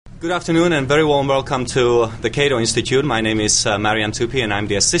Good afternoon and very warm welcome to the Cato Institute. My name is Marian Tupi and I'm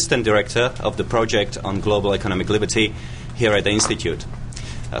the Assistant Director of the Project on Global Economic Liberty here at the Institute.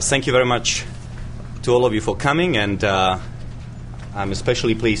 Thank you very much to all of you for coming, and I'm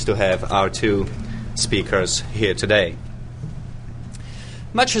especially pleased to have our two speakers here today.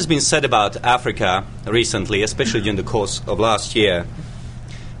 Much has been said about Africa recently, especially during the course of last year,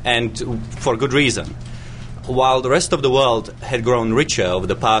 and for good reason. While the rest of the world had grown richer over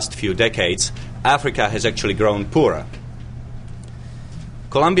the past few decades, Africa has actually grown poorer.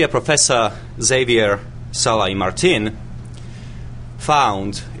 Columbia professor Xavier Salahi-Martin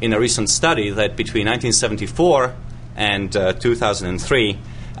found in a recent study that between 1974 and 2003,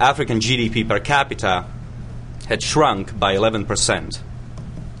 African GDP per capita had shrunk by 11%.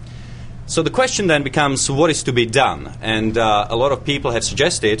 So the question then becomes, what is to be done? And a lot of people have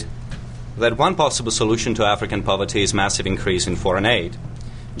suggested that one possible solution to African poverty is massive increase in foreign aid.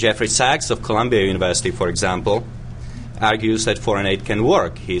 Jeffrey Sachs of Columbia University, for example, argues that foreign aid can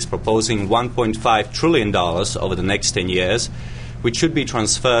work. He is proposing $1.5 trillion over the next 10 years, which should be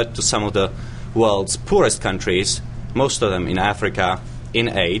transferred to some of the world's poorest countries, most of them in Africa, in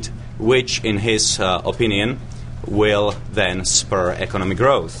aid, which, in his opinion, will then spur economic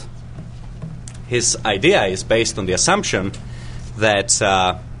growth. His idea is based on the assumption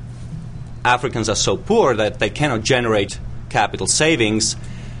that Africans are so poor that they cannot generate capital savings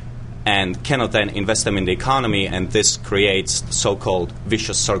and cannot then invest them in the economy, and this creates the so-called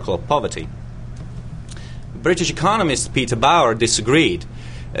vicious circle of poverty. British economist Peter Bauer disagreed.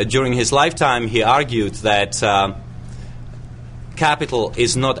 During his lifetime, he argued that capital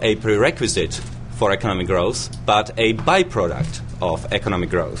is not a prerequisite for economic growth, but a byproduct of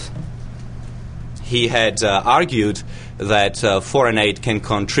economic growth. He had argued that foreign aid can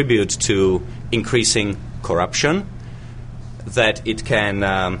contribute to increasing corruption, that it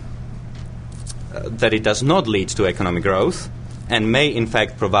does not lead to economic growth, and may in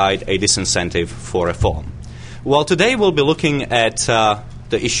fact provide a disincentive for reform. Well, today we'll be looking at the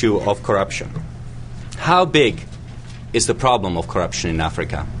issue of corruption. How big is the problem of corruption in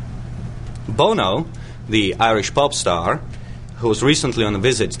Africa? Bono, the Irish pop star, who was recently on a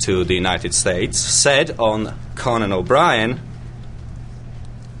visit to the United States, said on Conan O'Brien,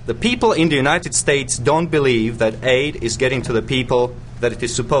 "The people in the United States don't believe that aid is getting to the people that it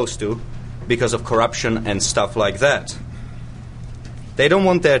is supposed to because of corruption and stuff like that. They don't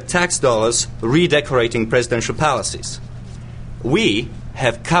want their tax dollars redecorating presidential palaces. We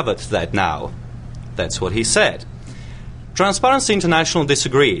have covered that now." That's what he said. Transparency International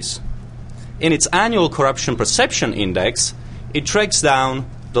disagrees. In its annual Corruption Perception Index, it tracks down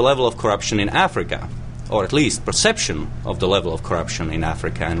the level of corruption in Africa, or at least perception of the level of corruption in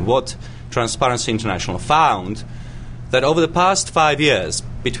Africa. And what Transparency International found, that over the past 5 years,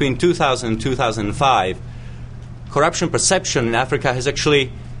 between 2000 and 2005, corruption perception in Africa has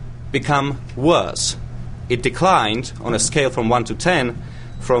actually become worse. It declined on a scale from 1 to 10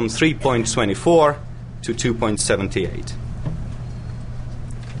 from 3.24 to 2.78.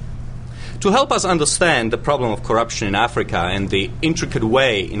 To help us understand the problem of corruption in Africa and the intricate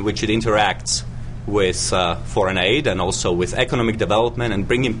way in which it interacts with foreign aid and also with economic development and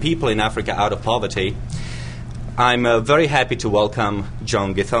bringing people in Africa out of poverty, I'm very happy to welcome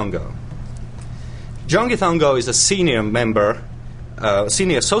John Githongo. John Githongo is a senior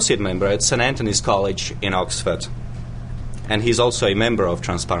associate member at St. Anthony's College in Oxford, and he's also a member of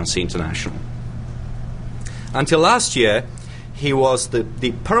Transparency International. Until last year, he was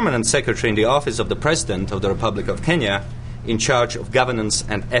the permanent secretary in the office of the President of the Republic of Kenya, in charge of governance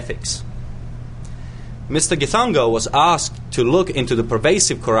and ethics. Mr. Githongo was asked to look into the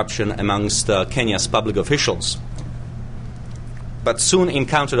pervasive corruption amongst Kenya's public officials, but soon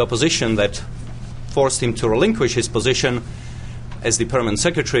encountered opposition that forced him to relinquish his position as the permanent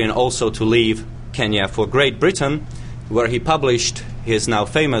secretary and also to leave Kenya for Great Britain, where he published his now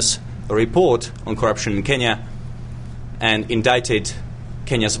famous report on corruption in Kenya and indicted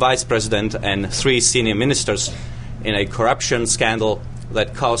Kenya's vice president and 3 senior ministers in a corruption scandal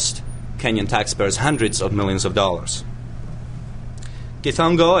that cost Kenyan taxpayers hundreds of millions of dollars.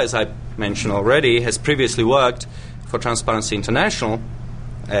 Githongo, as I mentioned already, has previously worked for Transparency International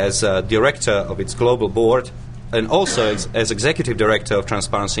as director of its global board and also as executive director of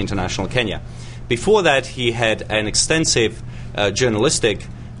Transparency International Kenya. Before that, he had an extensive journalistic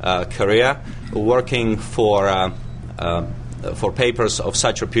career working for papers of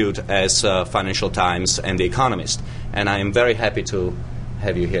such repute as Financial Times and The Economist. And I am very happy to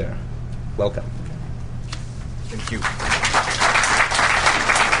have you here. Welcome. Thank you.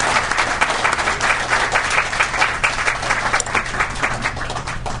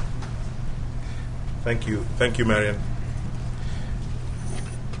 Thank you, Marian.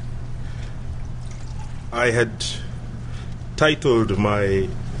 I had titled my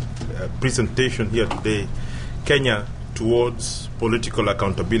presentation here today, Kenya Towards Political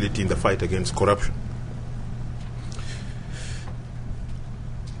Accountability in the Fight Against Corruption.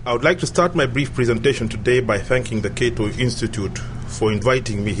 I would like to start my brief presentation today by thanking the Cato Institute for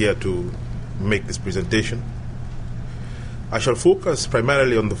inviting me here to make this presentation. I shall focus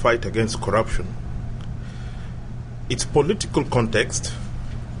primarily on the fight against corruption, its political context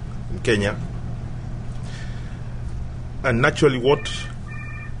in Kenya, and naturally what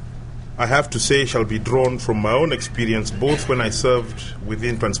I have to say shall be drawn from my own experience, both when I served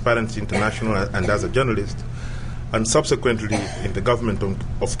within Transparency International and as a journalist, and subsequently in the government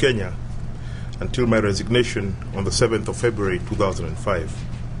of Kenya until my resignation on the 7th of February 2005.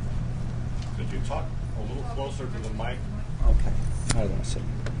 Could you talk a little closer to the mic? Okay. Hold on a second.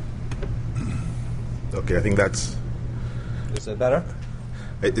 Okay, I think that's... Is that better?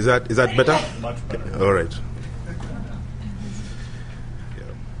 Is that better? Much better. All right.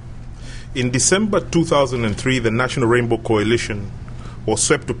 In December 2003, the National Rainbow Coalition was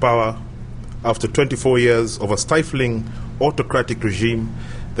swept to power after 24 years of a stifling autocratic regime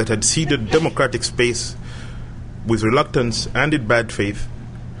that had ceded democratic space with reluctance and in bad faith,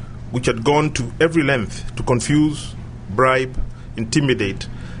 which had gone to every length to confuse, bribe, intimidate,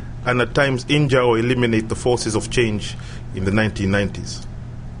 and at times injure or eliminate the forces of change in the 1990s.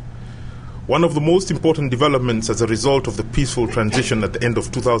 One of the most important developments as a result of the peaceful transition at the end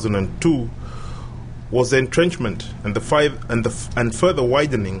of 2002 was the entrenchment and further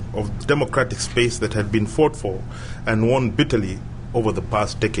widening of democratic space that had been fought for and won bitterly over the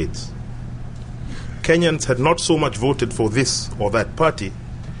past decades. Kenyans had not so much voted for this or that party.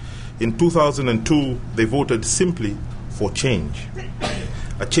 In 2002, they voted simply for change,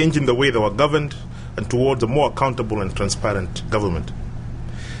 a change in the way they were governed and towards a more accountable and transparent government.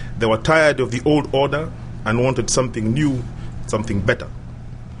 They were tired of the old order and wanted something new, something better.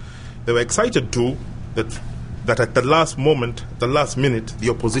 They were excited too that at the last minute, the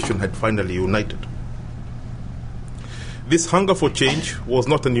opposition had finally united. This hunger for change was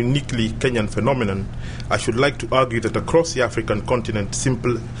not a uniquely Kenyan phenomenon. I should like to argue that across the African continent,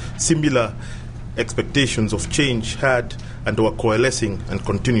 similar expectations of change had and were coalescing and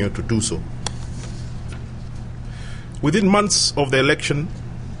continue to do so. Within months of the election,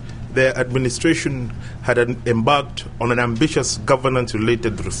 their administration had embarked on an ambitious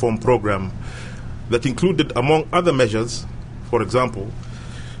governance-related reform program that included, among other measures, for example,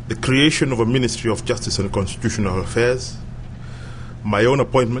 the creation of a Ministry of Justice and Constitutional Affairs, my own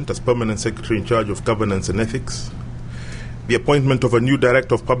appointment as Permanent Secretary in charge of Governance and Ethics, the appointment of a new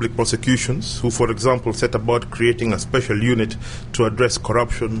Director of Public Prosecutions, who, for example, set about creating a special unit to address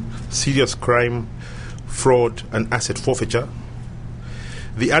corruption, serious crime, fraud, and asset forfeiture.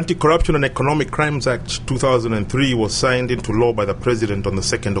 The Anti-Corruption and Economic Crimes Act 2003 was signed into law by the President on the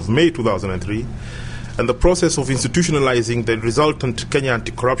 2nd of May 2003, and the process of institutionalizing the resultant Kenya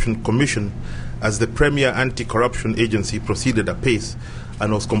Anti-Corruption Commission as the premier anti-corruption agency proceeded apace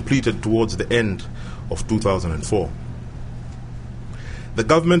and was completed towards the end of 2004. The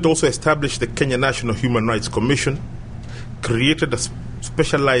government also established the Kenya National Human Rights Commission, created a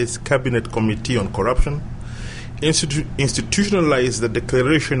specialized cabinet committee on corruption, institutionalized the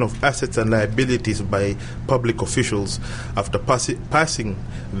declaration of assets and liabilities by public officials after passing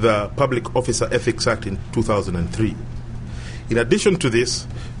the Public Officer Ethics Act in 2003. In addition to this,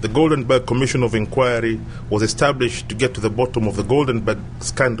 the Goldenberg Commission of Inquiry was established to get to the bottom of the Goldenberg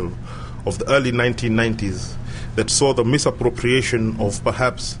scandal of the early 1990s that saw the misappropriation of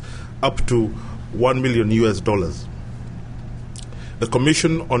perhaps up to $1 million. The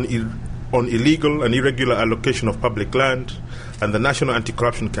Commission on Illegal and Irregular Allocation of Public Land and the National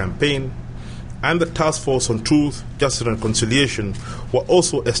Anti-Corruption Campaign and the Task Force on Truth, Justice and Reconciliation were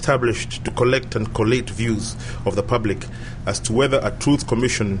also established to collect and collate views of the public as to whether a Truth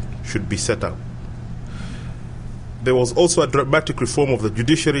Commission should be set up. There was also a dramatic reform of the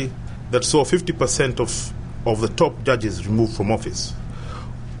judiciary that saw 50% of the top judges removed from office.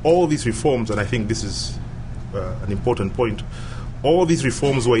 All these reforms, and I think this is an important point, all these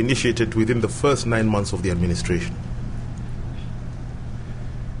reforms were initiated within the first 9 months of the administration.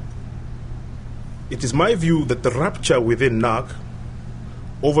 It is my view that the rupture within NARC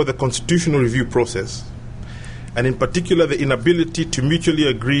over the constitutional review process, and in particular the inability to mutually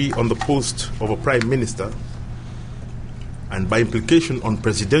agree on the post of a prime minister, and by implication on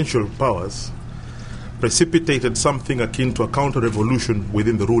presidential powers, precipitated something akin to a counter-revolution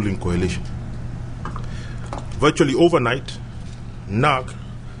within the ruling coalition. Virtually overnight, NARC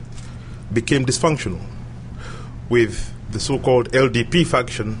became dysfunctional, with the so-called LDP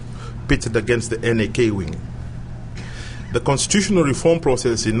faction pitted against the NAK wing. The constitutional reform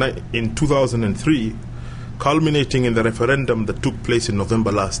process in 2003, culminating in the referendum that took place in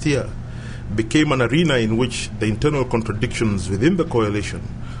November last year, became an arena in which the internal contradictions within the coalition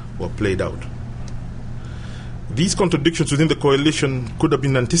were played out. These contradictions within the coalition could have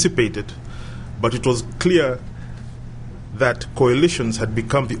been anticipated, but it was clear that coalitions had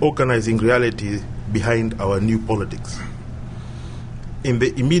become the organizing reality behind our new politics. In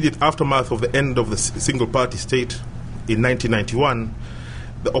the immediate aftermath of the end of the single-party state in 1991,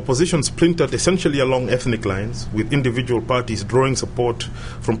 the opposition splintered essentially along ethnic lines, with individual parties drawing support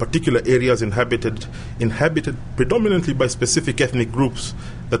from particular areas inhabited predominantly by specific ethnic groups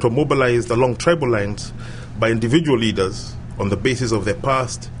that were mobilized along tribal lines by individual leaders on the basis of their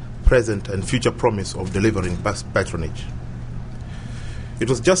past, present, and future promise of delivering patronage. It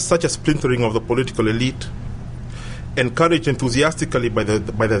was just such a splintering of the political elite, encouraged enthusiastically by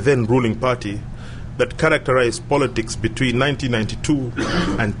the then ruling party, that characterized politics between 1992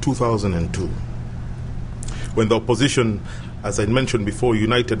 and 2002, when the opposition, as I mentioned before,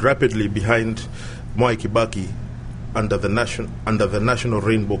 united rapidly behind Mwai Kibaki under the National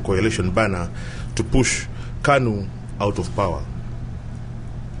Rainbow Coalition banner to push KANU out of power.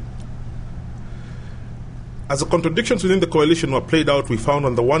 As the contradictions within the coalition were played out, we found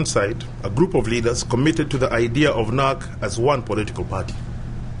on the one side a group of leaders committed to the idea of NARC as one political party.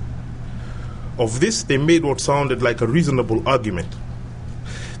 Of this, they made what sounded like a reasonable argument,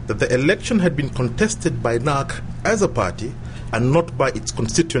 that the election had been contested by NARC as a party and not by its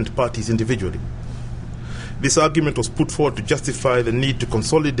constituent parties individually. This argument was put forward to justify the need to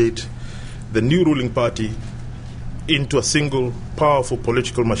consolidate the new ruling party into a single, powerful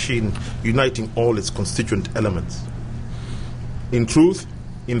political machine uniting all its constituent elements. In truth,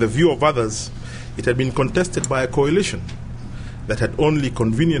 in the view of others, it had been contested by a coalition that had only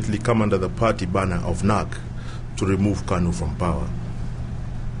conveniently come under the party banner of NARC to remove KANU from power.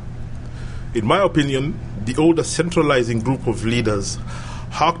 In my opinion, the older centralizing group of leaders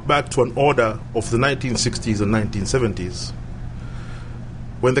harked back to an order of the 1960s and 1970s,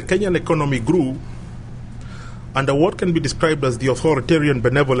 when the Kenyan economy grew under what can be described as the authoritarian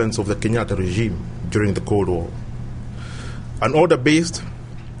benevolence of the Kenyatta regime during the Cold War. An order based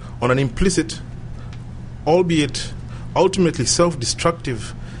on an implicit, albeit ultimately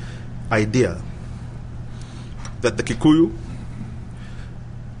self-destructive, idea that the Kikuyu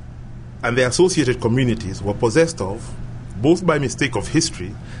and their associated communities were possessed of, both by mistake of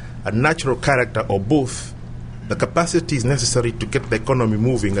history and natural character, or both, the capacities necessary to get the economy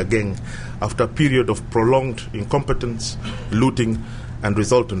moving again after a period of prolonged incompetence, looting, and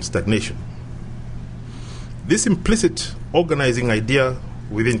resultant stagnation. This implicit organizing idea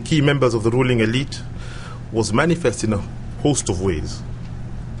within key members of the ruling elite was manifest in a host of ways,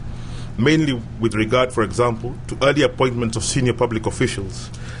 mainly with regard, for example, to early appointments of senior public officials,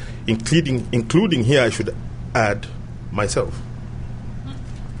 including here I should add myself.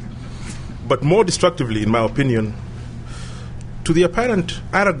 But more destructively, in my opinion, to the apparent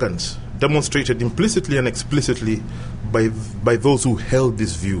arrogance demonstrated implicitly and explicitly by those who held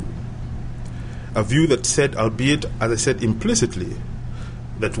this view. A view that said, albeit, as I said, implicitly,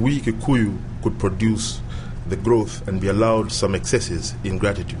 that we Kikuyu could produce the growth and be allowed some excesses in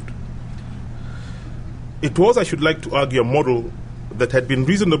gratitude. It was, I should like to argue, a model that had been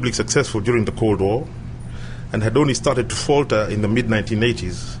reasonably successful during the Cold War and had only started to falter in the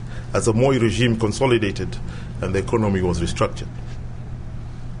mid-1980s as the Moi regime consolidated and the economy was restructured.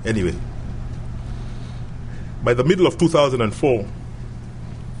 Anyway, by the middle of 2004,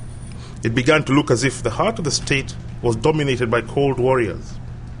 it began to look as if the heart of the state was dominated by cold warriors,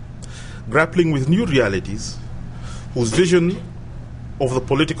 grappling with new realities, whose vision of the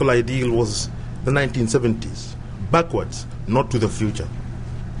political ideal was the 1970s, backwards, not to the future.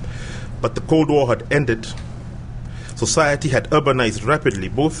 But the Cold War had ended. Society had urbanized rapidly,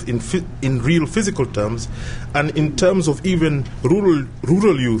 both in real physical terms and in terms of even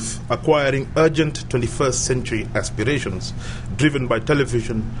rural youth acquiring urgent 21st century aspirations driven by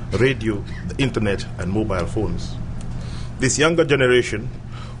television, radio, the internet, and mobile phones. This younger generation,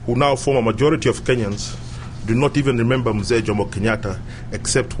 who now form a majority of Kenyans, do not even remember Mzee Jomo Kenyatta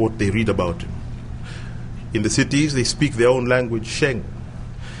except what they read about him. In the cities, they speak their own language, Sheng.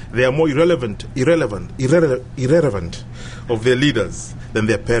 They are more irrelevant of their leaders than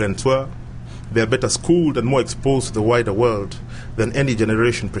their parents were. They are better schooled and more exposed to the wider world than any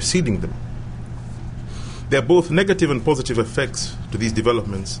generation preceding them. There are both negative and positive effects to these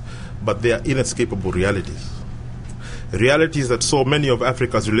developments, but they are inescapable realities. realities that saw many of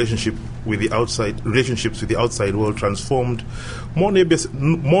Africa's relationships with the outside world transformed more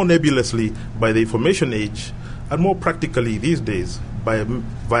nebulously by the information age, and more practically these days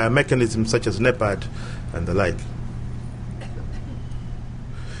via mechanisms such as NEPAD and the like.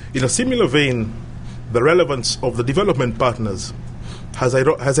 In a similar vein, the relevance of the development partners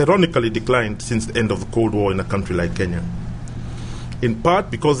has ironically declined since the end of the Cold War in a country like Kenya. In part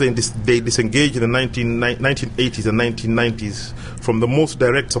because they disengaged in the 1980s and 1990s from the most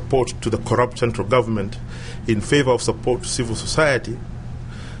direct support to the corrupt central government in favor of support to civil society,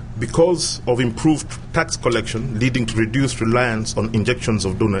 because of improved tax collection leading to reduced reliance on injections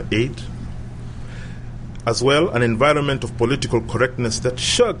of donor aid, as well an environment of political correctness that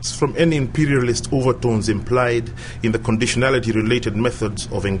shirks from any imperialist overtones implied in the conditionality-related methods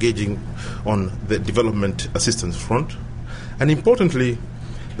of engaging on the development assistance front. And importantly,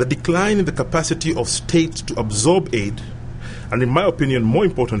 the decline in the capacity of states to absorb aid, and in my opinion, more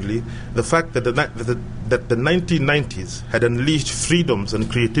importantly, the fact that the 1990s had unleashed freedoms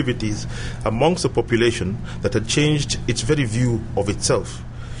and creativities amongst the population that had changed its very view of itself,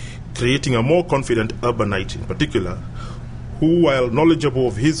 creating a more confident urbanite in particular, who, while knowledgeable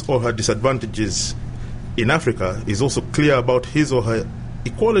of his or her disadvantages in Africa, is also clear about his or her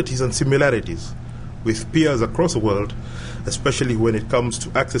equalities and similarities with peers across the world, especially when it comes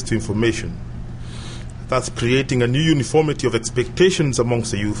to access to information, thus creating a new uniformity of expectations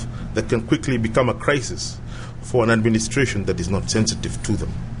amongst the youth that can quickly become a crisis for an administration that is not sensitive to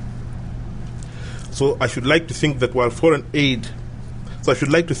them. So I should like to think that foreign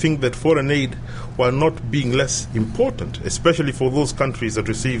aid, while not being less important, especially for those countries that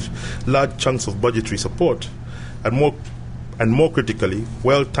receive large chunks of budgetary support, and more critically,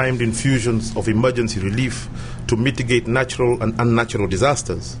 well-timed infusions of emergency relief to mitigate natural and unnatural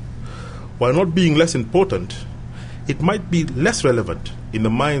disasters, while not being less important, it might be less relevant in the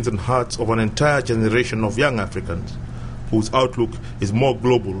minds and hearts of an entire generation of young Africans whose outlook is more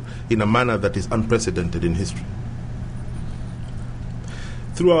global in a manner that is unprecedented in history.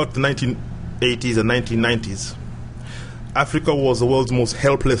 Throughout the 1980s and 1990s, Africa was the world's most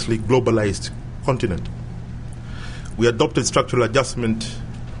helplessly globalized continent. We adopted structural adjustment,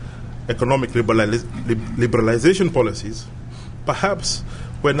 economic liberalization policies, perhaps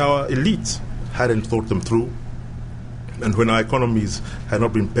when our elites hadn't thought them through, and when our economies had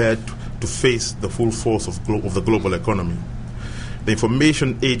not been prepared to face the full force of the global economy. The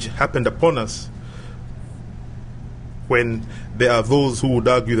information age happened upon us when there are those who would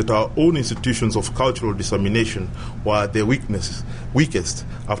argue that our own institutions of cultural dissemination were at their weakest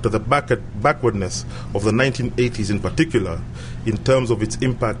after the backwardness of the 1980s in particular, in terms of its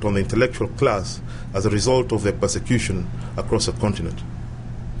impact on the intellectual class as a result of their persecution across the continent.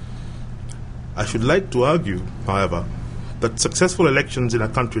 I should like to argue, however, that successful elections in a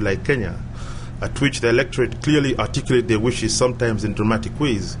country like Kenya, at which the electorate clearly articulate their wishes sometimes in dramatic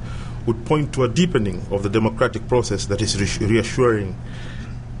ways, would point to a deepening of the democratic process that is reassuring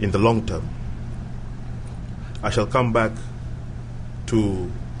in the long term. I shall come back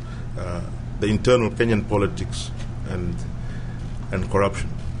to the internal Kenyan politics and corruption.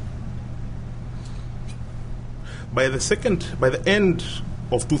 By the end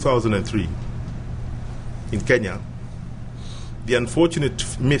of 2003 in Kenya, the unfortunate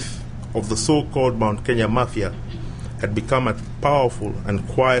myth of the so-called Mount Kenya Mafia had become a powerful and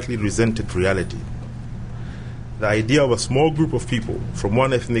quietly resented reality. The idea of a small group of people from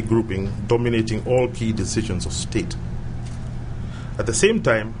one ethnic grouping dominating all key decisions of state. At the same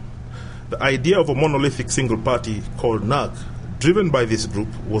time, the idea of a monolithic single party called NARC, driven by this group,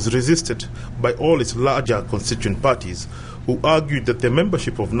 was resisted by all its larger constituent parties, who argued that their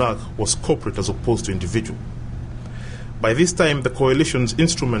membership of NARC was corporate as opposed to individual. By this time, the coalition's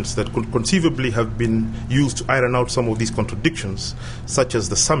instruments that could conceivably have been used to iron out some of these contradictions, such as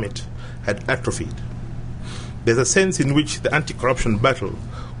the summit, had atrophied. There's a sense in which the anti-corruption battle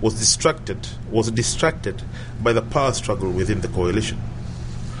was distracted by the power struggle within the coalition.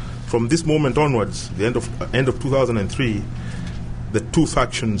 From this moment onwards, the end of 2003, the two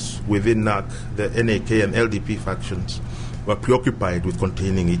factions within NARC, the NAK and LDP factions, were preoccupied with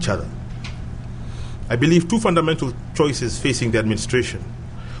containing each other. I believe two fundamental choices facing the administration,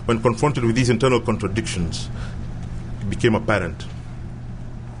 when confronted with these internal contradictions, became apparent.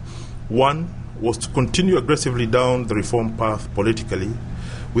 One was to continue aggressively down the reform path politically,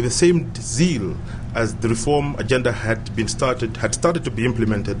 with the same zeal as the reform agenda had started to be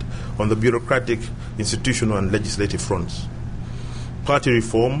implemented on the bureaucratic, institutional, and legislative fronts. Party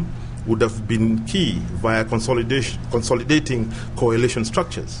reform would have been key via consolidating coalition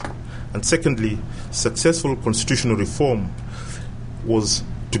structures, And secondly, successful constitutional reform was,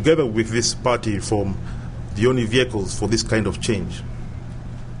 together with this party reform, the only vehicles for this kind of change.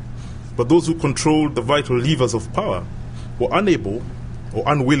 But those who controlled the vital levers of power were unable or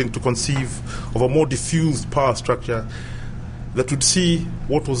unwilling to conceive of a more diffused power structure that would see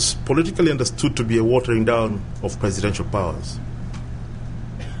what was politically understood to be a watering down of presidential powers.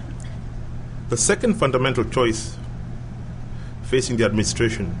 The second fundamental choice facing the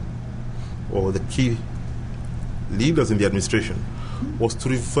administration, or the key leaders in the administration, was to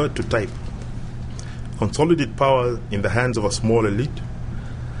revert to type, consolidate power in the hands of a small elite,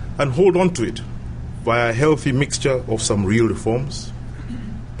 and hold on to it via a healthy mixture of some real reforms,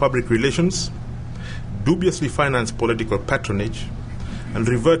 public relations, dubiously financed political patronage, and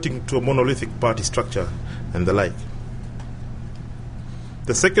reverting to a monolithic party structure and the like.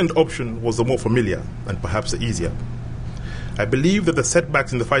 The second option was the more familiar and perhaps the easier. I believe that the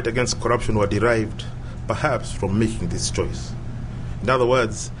setbacks in the fight against corruption were derived perhaps from making this choice. In other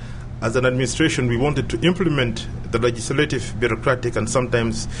words, as an administration, we wanted to implement the legislative, bureaucratic, and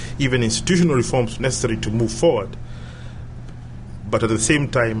sometimes even institutional reforms necessary to move forward, but at the same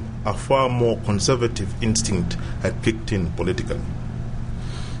time, a far more conservative instinct had kicked in politically.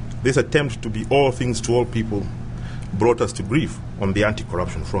 This attempt to be all things to all people brought us to grief on the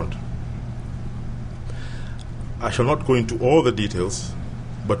anti-corruption front. I shall not go into all the details,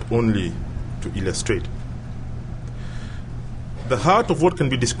 but only to illustrate. The heart of what can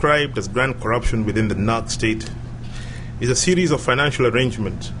be described as grand corruption within the NARC state is a series of financial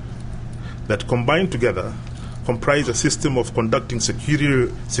arrangements that, combined together, comprise a system of conducting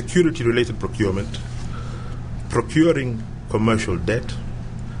security-related procurement, procuring commercial debt,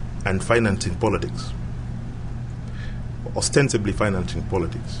 and financing politics, ostensibly financing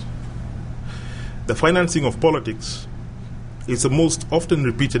politics. The financing of politics is the most often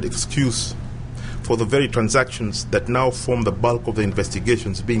repeated excuse for the very transactions that now form the bulk of the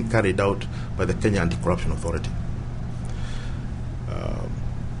investigations being carried out by the Kenya Anti-Corruption Authority.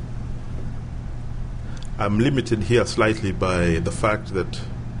 I'm limited here slightly by the fact that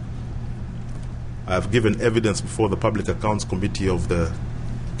I've given evidence before the Public Accounts Committee of the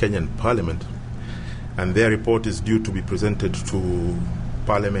Kenyan Parliament, and their report is due to be presented to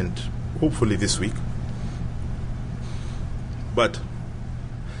Parliament hopefully this week. But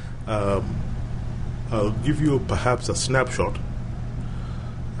I'll give you perhaps a snapshot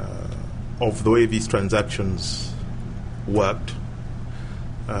of the way these transactions worked,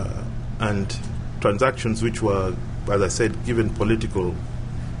 and transactions which were, as I said, given political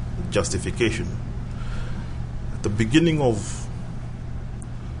justification. At the beginning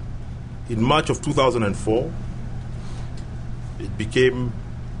in March of 2004, it became,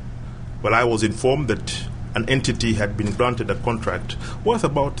 well, I was informed that an entity had been granted a contract worth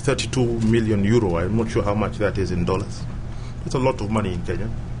about 32 million euro. I'm not sure how much that is in dollars. It's a lot of money in Kenya.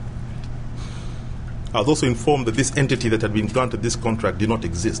 I was also informed that this entity that had been granted this contract did not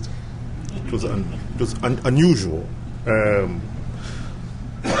exist. It was unusual, to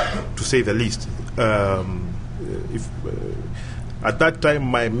say the least. At that time,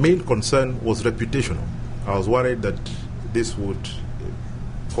 my main concern was reputational. I was worried that this would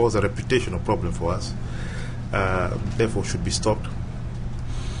cause a reputational problem for us, therefore should be stopped.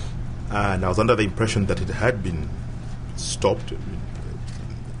 And I was under the impression that it had been stopped.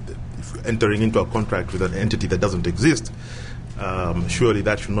 If entering into a contract with an entity that doesn't exist, surely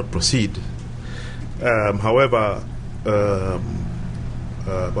that should not proceed. However,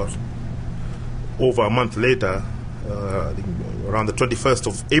 about over a month later, I think around the 21st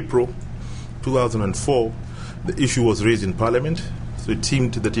of April 2004, the issue was raised in Parliament. So it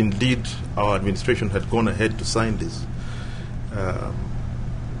seemed that indeed our administration had gone ahead to sign this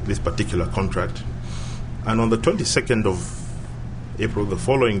particular contract. And on the 22nd of April, the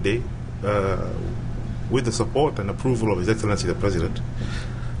following day, with the support and approval of His Excellency the President,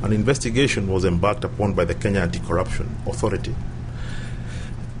 an investigation was embarked upon by the Kenya Anti-Corruption Authority.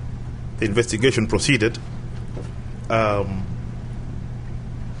 The investigation proceeded,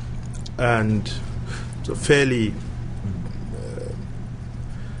 and it's a fairly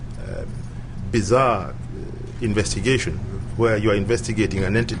bizarre investigation where you are investigating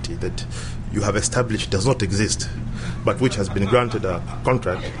an entity that you have established does not exist, but which has been granted a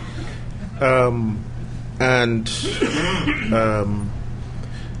contract. And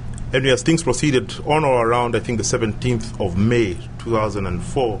as things proceeded on or around, I think, the 17th of May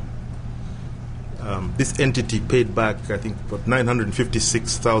 2004, this entity paid back, I think, about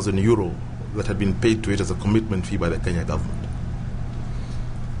 956,000 euro that had been paid to it as a commitment fee by the Kenya government.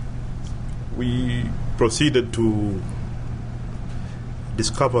 We proceeded to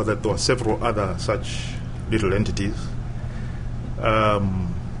discover that there were several other such little entities.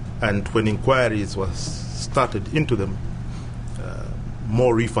 And when inquiries were started into them,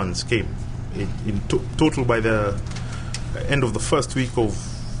 more refunds came. In total, by the end of the first week of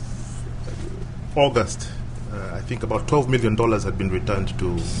August, I think about $12 million had been returned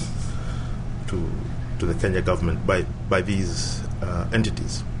to the Kenya government by these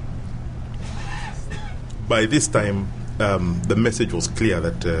entities. By this time, the message was clear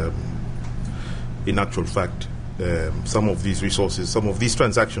that, in actual fact, some of these resources, some of these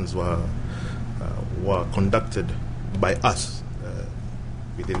transactions were conducted by us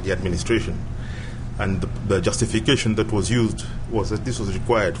within the administration, and the justification that was used was that this was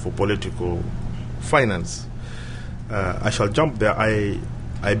required for political finance. I shall jump there.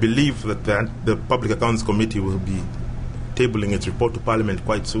 I believe that the Public Accounts Committee will be tabling its report to Parliament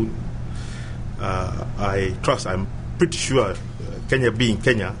quite soon. I'm pretty sure, Kenya being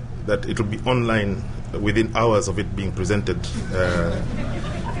Kenya, that it will be online within hours of it being presented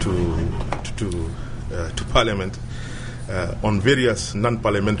to Parliament on various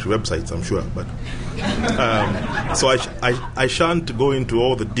non-parliamentary websites, I'm sure. But so I shan't go into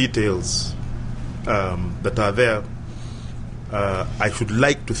all the details that are there. I should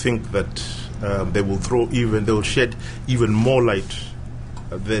like to think that they will shed even more light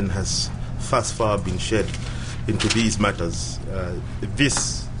than has thus far been shed into these matters.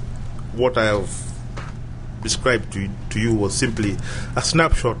 What I have described to you was simply a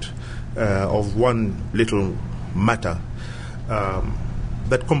snapshot of one little matter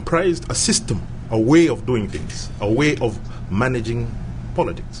that comprised a system, a way of doing things, a way of managing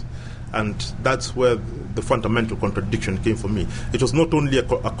politics. And that's where the fundamental contradiction came for me. It was not only a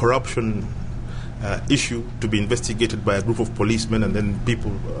corruption issue to be investigated by a group of policemen and then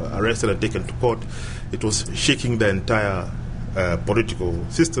people arrested and taken to court. It was shaking the entire political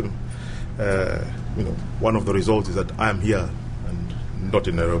system. One of the results is that I am here and not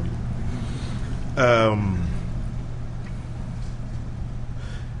in Nairobi.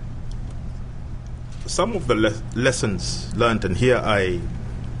 Some of the lessons learned, and here I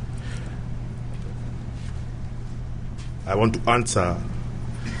want to answer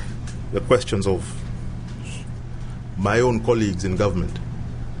the questions of my own colleagues in government,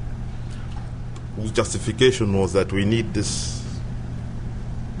 whose justification was that we need this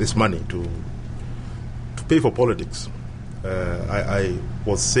money to pay for politics. I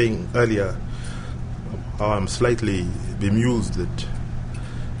was saying earlier how I'm slightly bemused that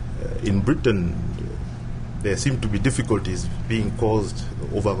in Britain there seem to be difficulties being caused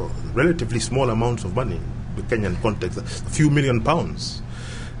over relatively small amounts of money. The Kenyan context, a few million pounds.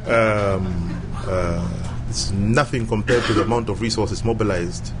 It's nothing compared to the amount of resources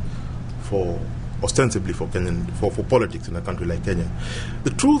mobilized ostensibly for politics in a country like Kenya.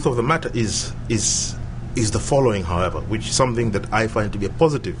 The truth of the matter is the following, however, which is something that I find to be a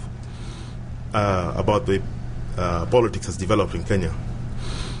positive about the politics that's developed in Kenya.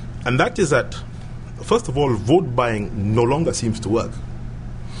 And that is that, first of all, vote buying no longer seems to work.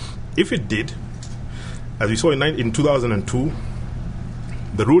 If it did, as we saw in 2002,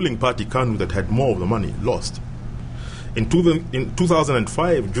 the ruling party, KANU, that had more of the money, lost. In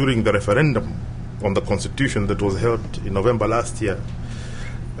 2005, during the referendum on the constitution that was held in November last year,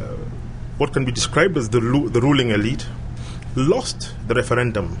 what can be described as the ruling elite lost the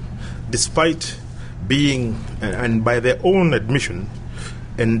referendum, despite being, and by their own admission,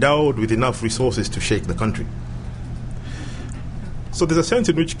 endowed with enough resources to shake the country. So there's a sense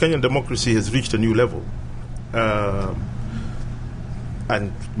in which Kenyan democracy has reached a new level.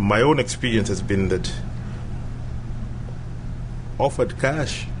 And my own experience has been that offered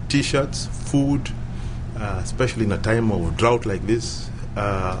cash, T-shirts, food, especially in a time of drought like this,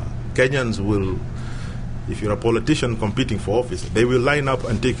 Kenyans will, if you're a politician competing for office, they will line up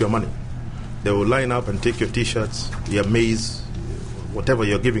and take your money. They will line up and take your T-shirts, your maize, whatever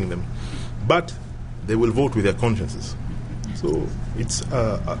you're giving them. But they will vote with their consciences. So it's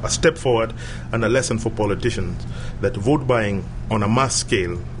a step forward and a lesson for politicians that vote buying on a mass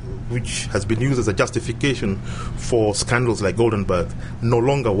scale, which has been used as a justification for scandals like Goldenberg, no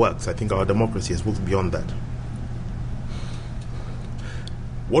longer works. I think our democracy has moved beyond that.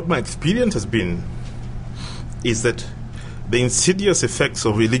 What my experience has been is that the insidious effects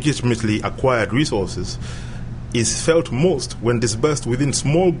of illegitimately acquired resources is felt most when disbursed within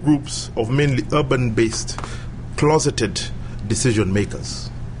small groups of mainly urban-based, closeted decision makers.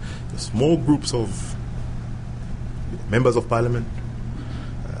 Small groups of members of parliament,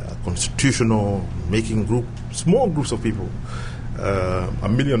 constitutional making group, small groups of people,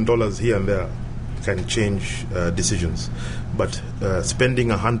 $1 million here and there, can change decisions. But spending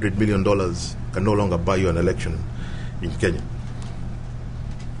 $100 million can no longer buy you an election in Kenya.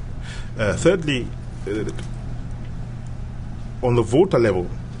 Thirdly, on the voter level,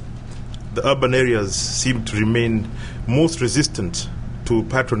 the urban areas seem to remain most resistant to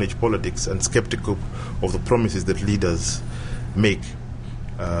patronage politics and skeptical of the promises that leaders make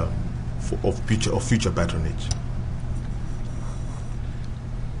of future patronage.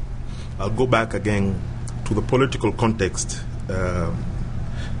 I'll go back again to the political context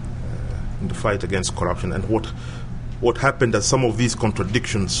in the fight against corruption and what happened as some of these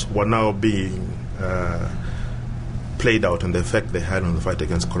contradictions were now being played out and the effect they had on the fight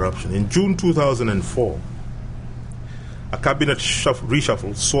against corruption. In June 2004, a cabinet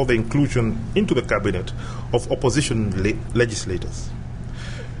reshuffle saw the inclusion into the cabinet of opposition legislators.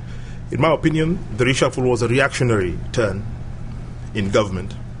 In my opinion, the reshuffle was a reactionary turn in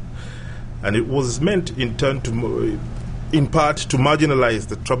government, and it was meant in part to marginalize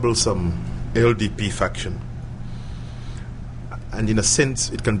the troublesome LDP faction. And in a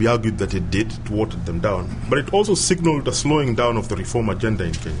sense, it can be argued that it did, it watered them down. But it also signaled a slowing down of the reform agenda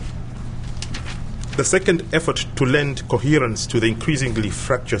in Kenya. The second effort to lend coherence to the increasingly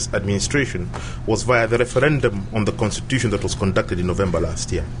fractious administration was via the referendum on the constitution that was conducted in November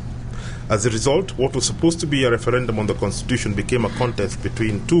last year. As a result, what was supposed to be a referendum on the constitution became a contest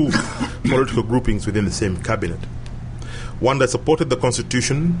between two political groupings within the same cabinet. One that supported the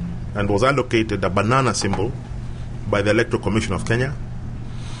constitution and was allocated a banana symbol by the Electoral Commission of Kenya,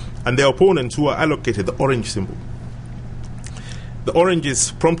 and their opponents who were allocated the orange symbol. The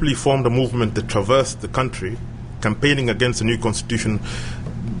Oranges promptly formed a movement that traversed the country, campaigning against the new constitution,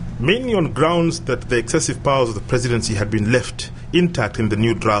 mainly on grounds that the excessive powers of the presidency had been left intact in the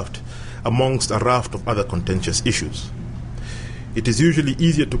new draft, amongst a raft of other contentious issues. It is usually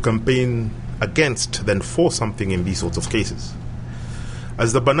easier to campaign against than for something in these sorts of cases.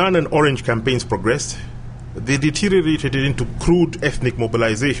 As the banana and orange campaigns progressed, they deteriorated into crude ethnic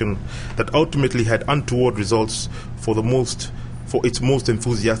mobilization that ultimately had untoward results for its most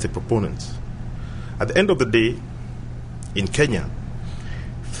enthusiastic proponents. At the end of the day, in Kenya,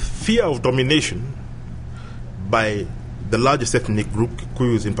 fear of domination by the largest ethnic group,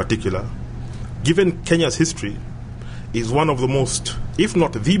 Kikuyus in particular, given Kenya's history, is one of the most, if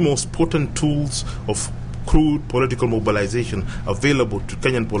not the most potent tools of crude political mobilization available to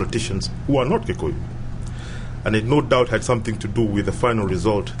Kenyan politicians who are not Kikuyu. And it no doubt had something to do with the final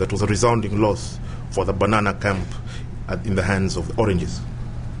result that was a resounding loss for the banana camp in the hands of the Oranges.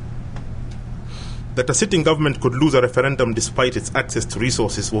 That a sitting government could lose a referendum despite its access to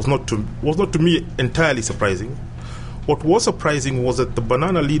resources was not to me entirely surprising. What was surprising was that the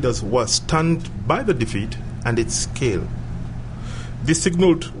banana leaders were stunned by the defeat and its scale. This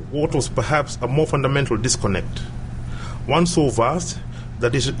signaled what was perhaps a more fundamental disconnect, one so vast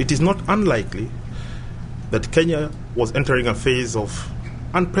that it is not unlikely that Kenya was entering a phase of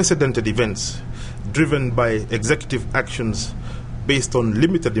unprecedented events driven by executive actions based on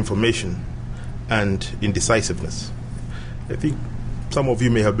limited information and indecisiveness. I think some of you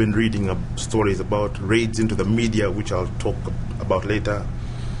may have been reading stories about raids into the media, which I'll talk about later,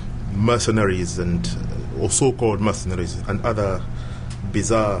 mercenaries or so-called mercenaries and other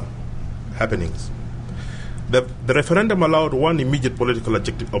bizarre happenings. The referendum allowed one immediate political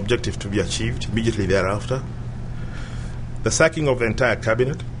objective to be achieved immediately thereafter: the sacking of the entire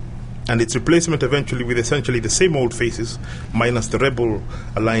cabinet and its replacement eventually with essentially the same old faces, minus the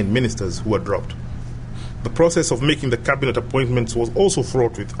rebel-aligned ministers who were dropped. The process of making the cabinet appointments was also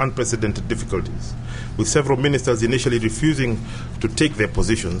fraught with unprecedented difficulties, with several ministers initially refusing to take their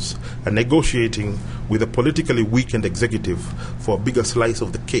positions and negotiating with a politically weakened executive for a bigger slice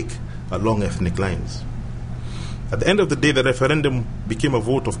of the cake along ethnic lines. At the end of the day, the referendum became a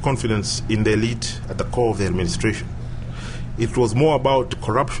vote of confidence in the elite at the core of the administration. It was more about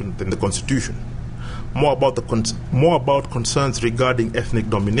corruption than the constitution, more about concerns regarding ethnic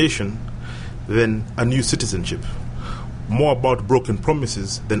domination than a new citizenship, more about broken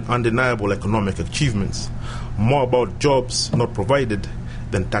promises than undeniable economic achievements, more about jobs not provided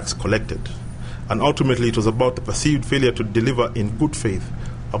than tax collected. And ultimately, it was about the perceived failure to deliver in good faith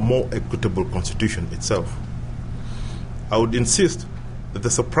a more equitable constitution itself. I would insist that the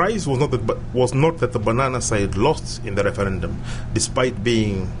surprise was not that the banana side lost in the referendum, despite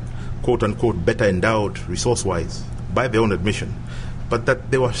being, quote-unquote, better endowed resource-wise, by their own admission, but that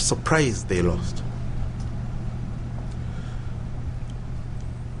they were surprised they lost.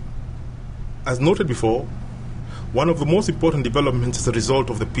 As noted before, one of the most important developments as a result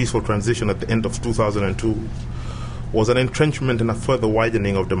of the peaceful transition at the end of 2002 was an entrenchment and a further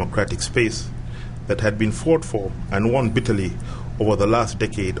widening of democratic space that had been fought for and won bitterly over the last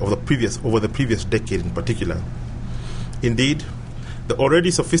decade, over the previous decade in particular. Indeed, the already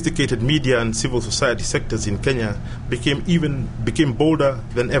sophisticated media and civil society sectors in Kenya became bolder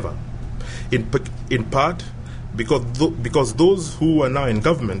than ever, in part because those who were now in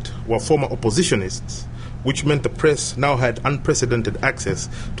government were former oppositionists, which meant the press now had unprecedented access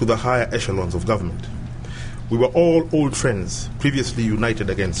to the higher echelons of government. We were all old friends, previously united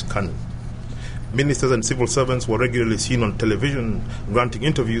against KANU. Ministers and civil servants were regularly seen on television, granting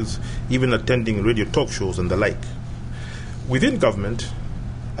interviews, even attending radio talk shows and the like. Within government,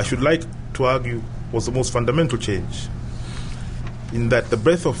 I should like to argue, was the most fundamental change, in that the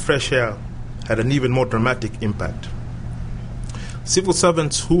breath of fresh air had an even more dramatic impact. Civil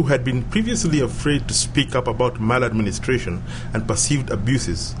servants who had been previously afraid to speak up about maladministration and perceived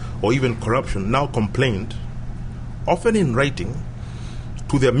abuses or even corruption now complained, often in writing,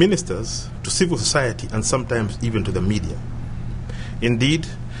 to their ministers, to civil society, and sometimes even to the media. Indeed,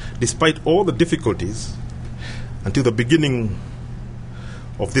 despite all the difficulties, until the beginning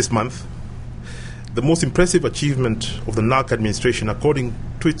of this month, the most impressive achievement of the NARC administration, according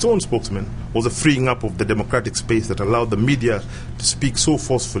to its own spokesman, was the freeing up of the democratic space that allowed the media to speak so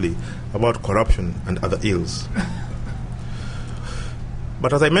forcefully about corruption and other ills.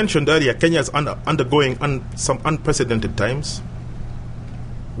 But as I mentioned earlier, Kenya is undergoing some unprecedented times,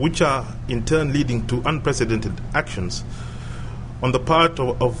 which are in turn leading to unprecedented actions on the part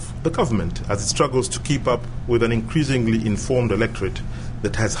of the government as it struggles to keep up with an increasingly informed electorate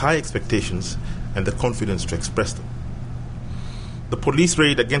that has high expectations and the confidence to express them. The police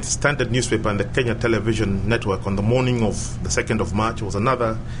raid against the Standard newspaper and the Kenya television network on the morning of the 2nd of March was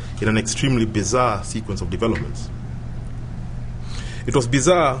another in an extremely bizarre sequence of developments. It was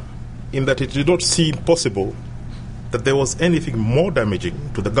bizarre in that it did not seem possible that there was anything more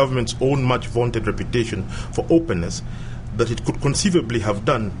damaging to the government's own much vaunted reputation for openness that it could conceivably have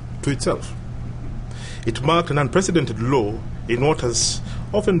done to itself. It marked an unprecedented low in what has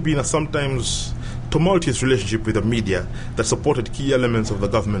often been a sometimes tumultuous relationship with the media that supported key elements of the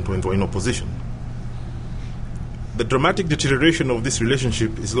government when they were in opposition. The dramatic deterioration of this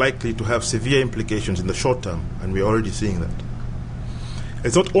relationship is likely to have severe implications in the short term, and we are already seeing that.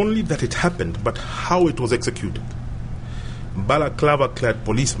 It's not only that it happened, but how it was executed. Balaclava-clad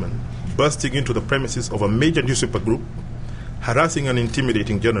policemen bursting into the premises of a major newspaper group, harassing and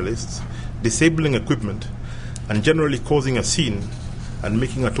intimidating journalists, disabling equipment, and generally causing a scene and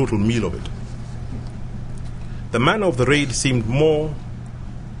making a total meal of it. The manner of the raid seemed more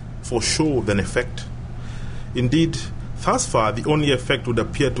for show than effect. Indeed, thus far, the only effect would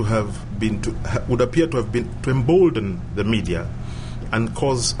appear to have been to embolden the media and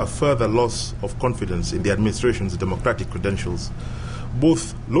cause a further loss of confidence in the administration's democratic credentials,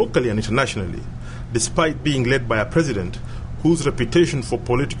 both locally and internationally, despite being led by a president whose reputation for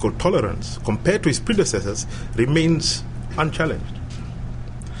political tolerance, compared to his predecessors, remains unchallenged.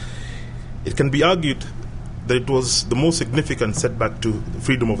 It can be argued that it was the most significant setback to the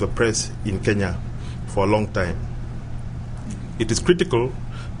freedom of the press in Kenya for a long time. It is critical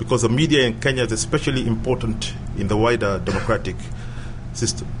because the media in Kenya is especially important in the wider democratic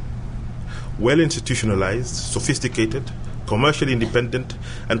system. Well institutionalized, sophisticated, commercially independent,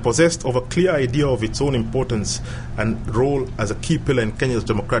 and possessed of a clear idea of its own importance and role as a key pillar in Kenya's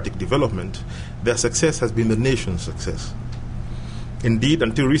democratic development, their success has been the nation's success. Indeed,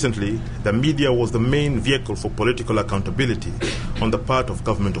 until recently, the media was the main vehicle for political accountability on the part of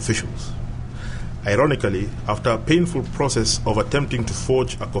government officials. Ironically, after a painful process of attempting to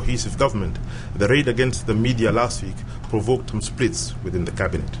forge a cohesive government, the raid against the media last week provoked some splits within the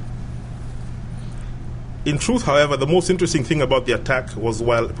cabinet. In truth, however, the most interesting thing about the attack was,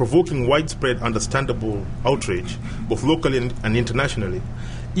 while provoking widespread understandable outrage, both locally and internationally,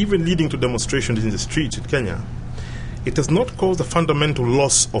 even leading to demonstrations in the streets in Kenya, it has not caused a fundamental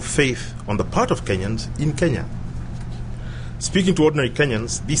loss of faith on the part of Kenyans in Kenya. Speaking to ordinary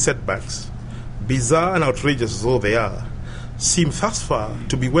Kenyans, these setbacks, bizarre and outrageous as though they are, seem thus far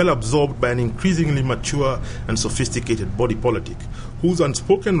to be well absorbed by an increasingly mature and sophisticated body politic, whose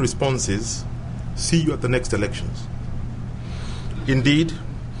unspoken response is, "See you at the next elections." Indeed,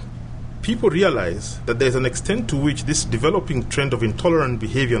 people realize that there is an extent to which this developing trend of intolerant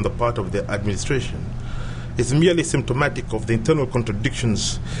behavior on the part of the administration is merely symptomatic of the internal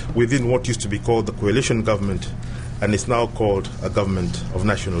contradictions within what used to be called the coalition government and is now called a government of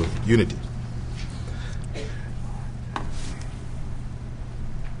national unity.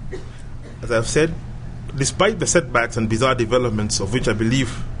 As I've said, despite the setbacks and bizarre developments, of which I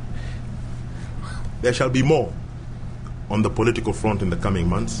believe there shall be more on the political front in the coming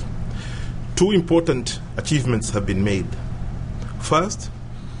months, Two important achievements have been made. First,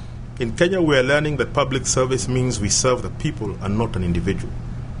 in Kenya we are learning that public service means we serve the people and not an individual.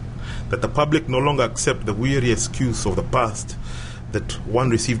 That the public no longer accept the weary excuse of the past that one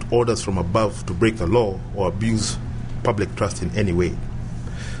received orders from above to break the law or abuse public trust in any way.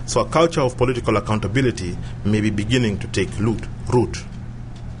 So a culture of political accountability may be beginning to take root.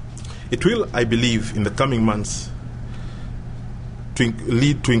 It will, I believe, in the coming months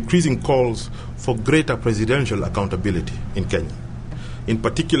lead to increasing calls for greater presidential accountability in Kenya, in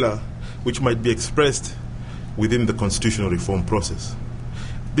particular, which might be expressed within the constitutional reform process.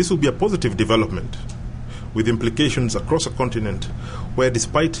 This will be a positive development with implications across a continent where,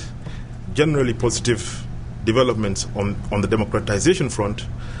 despite generally positive developments on the democratization front,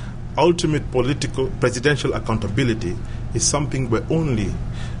 ultimate presidential accountability is something we're only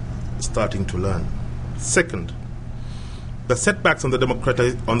starting to learn. Second, the setbacks on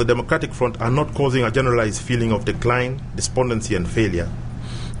the democratic front are not causing a generalized feeling of decline, despondency, and failure.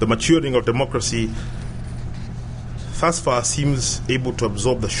 The maturing of democracy thus far seems able to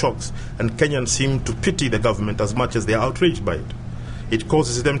absorb the shocks, and Kenyans seem to pity the government as much as they are outraged by it. It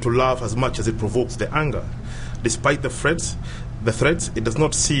causes them to laugh as much as it provokes their anger. Despite the threats, it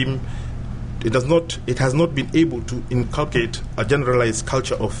has not been able to inculcate a generalized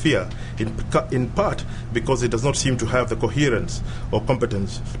culture of fear, in part because it does not seem to have the coherence or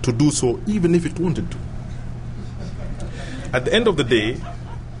competence to do so, even if it wanted to. At the end of the day,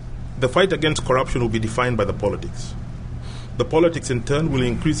 the fight against corruption will be defined by the politics. The politics, in turn, will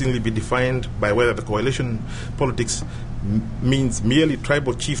increasingly be defined by whether the coalition politics means merely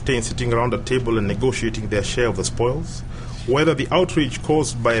tribal chieftains sitting around a table and negotiating their share of the spoils, whether the outrage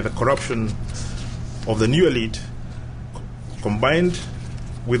caused by the corruption of the new elite, combined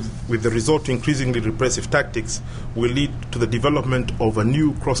with the resort to increasingly repressive tactics, will lead to the development of a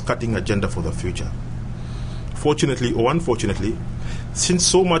new cross-cutting agenda for the future. Fortunately or unfortunately, since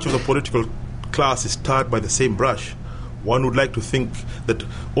so much of the political class is tarred by the same brush, one would like to think that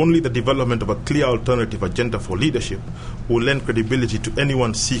only the development of a clear alternative agenda for leadership will lend credibility to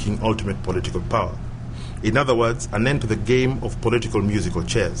anyone seeking ultimate political power. In other words, an end to the game of political musical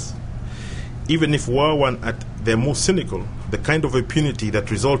chairs. Even if were one at their most cynical, the kind of impunity that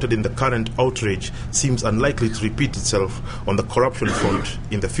resulted in the current outrage seems unlikely to repeat itself on the corruption front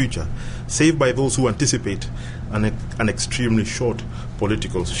in the future, save by those who anticipate an extremely short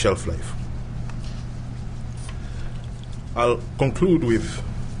political shelf life. I'll conclude with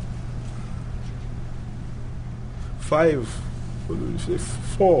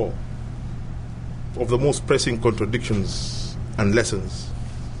four of the most pressing contradictions and lessons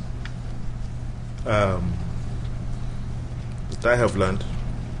that I have learned.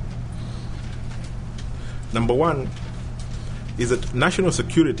 Number one is that national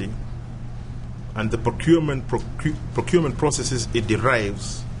security and the procurement processes it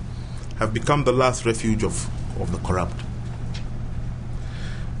derives have become the last refuge of the corrupt.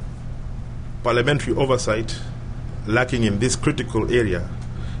 Parliamentary oversight is lacking in this critical area,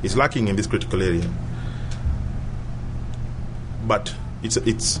 but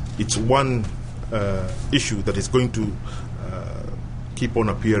it's one issue that is going to keep on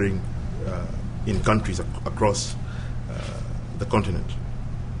appearing in countries across the continent.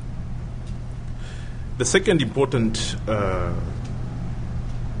 The second important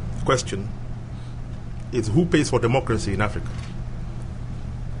question is who pays for democracy in Africa?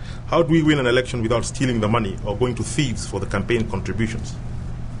 How do we win an election without stealing the money or going to thieves for the campaign contributions?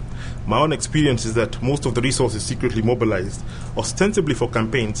 My own experience is that most of the resources secretly mobilized, ostensibly for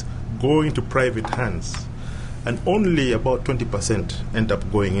campaigns, go into private hands, and only about 20% end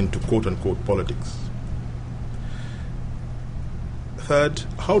up going into quote-unquote politics. Third,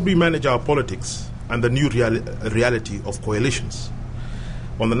 how do we manage our politics and the new reality of coalitions?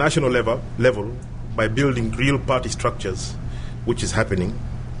 On the national level, by building real party structures, which is happening.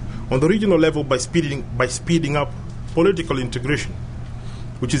 On the regional level, by speeding up political integration,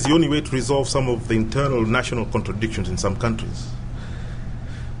 which is the only way to resolve some of the internal national contradictions in some countries.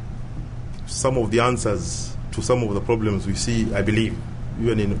 Some of the answers to some of the problems we see, I believe,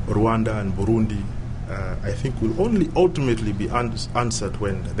 even in Rwanda and Burundi, I think will only ultimately be answered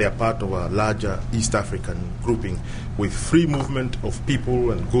when they are part of a larger East African grouping with free movement of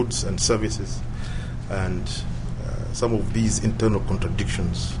people and goods and services, and some of these internal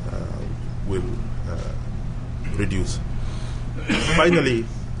contradictions will reduce. Finally,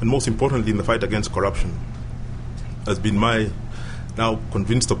 and most importantly in the fight against corruption, has been my now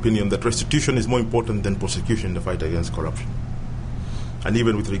convinced opinion that restitution is more important than prosecution in the fight against corruption. And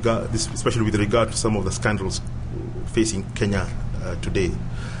even with regard, especially with regard to some of the scandals facing Kenya today,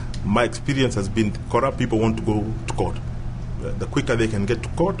 my experience has been corrupt people want to go to court. The quicker they can get to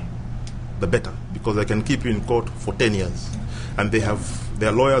court, the better, because they can keep you in court for 10 years. And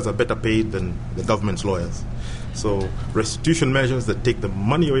their lawyers are better paid than the government's lawyers. So restitution measures that take the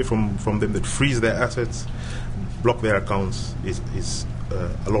money away from them, that freeze their assets, block their accounts, is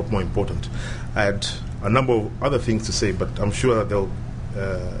a lot more important. I had a number of other things to say, but I'm sure there'll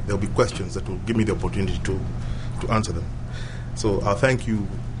be questions that will give me the opportunity to answer them. So I'll thank you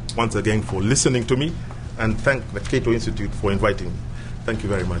once again for listening to me, and thank the Cato Institute for inviting me. Thank you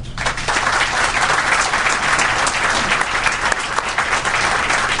very much.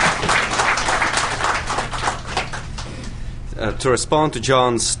 To respond to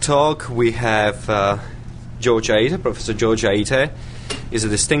John's talk, we have George Aita. Professor George Aita is a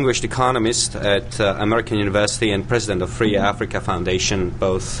distinguished economist at American University and president of Free Africa Foundation,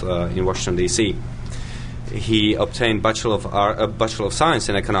 both in Washington, D.C. He obtained Bachelor of Science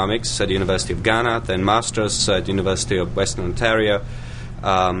in Economics at the University of Ghana, then Master's at the University of Western Ontario,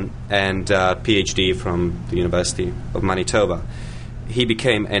 and PhD from the University of Manitoba. He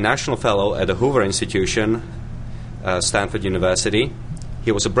became a National Fellow at the Hoover Institution, Stanford University.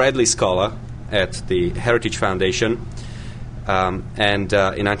 He was a Bradley Scholar at the Heritage Foundation, and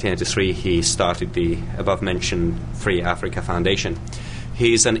in 1983 he started the above-mentioned Free Africa Foundation.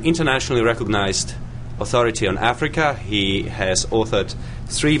 He is an internationally recognized authority on Africa. He has authored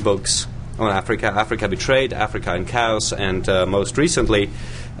 3 books on Africa: Africa Betrayed, Africa in Chaos, and most recently,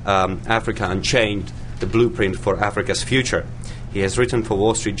 Africa Unchained, the Blueprint for Africa's Future. He has written for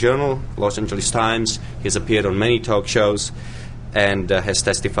Wall Street Journal, Los Angeles Times. He has appeared on many talk shows and has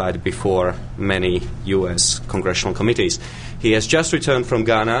testified before many U.S. congressional committees. He has just returned from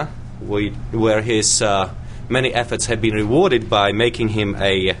Ghana, where his many efforts have been rewarded by making him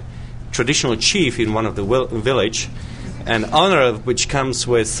a traditional chief in one of the village, an honor which comes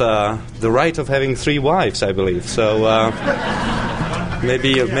with the right of having 3 wives, I believe. So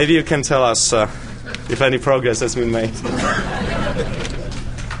maybe you can tell us if any progress has been made.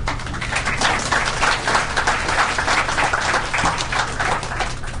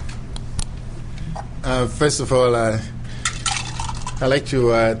 First of all, I'd like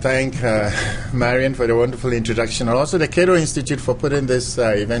to thank Marion for the wonderful introduction, and also the Cato Institute for putting this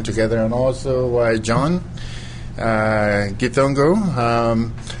event together, and also John Githongo.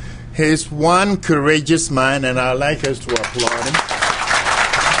 He's one courageous man, and I'd like us to applaud him.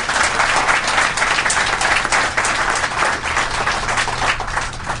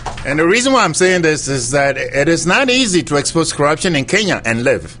 And the reason why I'm saying this is that it is not easy to expose corruption in Kenya and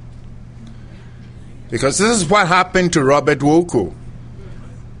live. Because this is what happened to Robert Woko.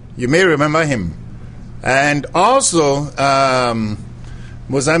 You may remember him. And also,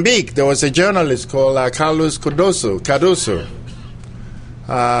 Mozambique, there was a journalist called Carlos Cardoso,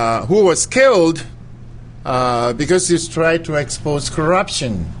 who was killed because he tried to expose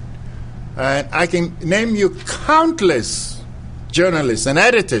corruption. And I can name you countless journalists and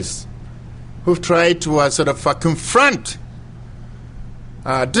editors who've tried to sort of confront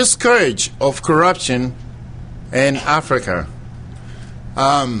this scourge of corruption in Africa.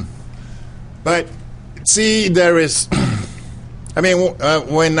 But see, there is,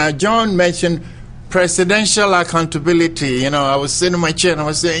 when John mentioned presidential accountability, I was sitting in my chair and I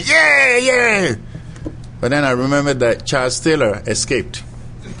was saying, yeah. But then I remembered that Charles Taylor escaped.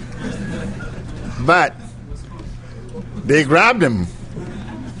 But they grabbed him.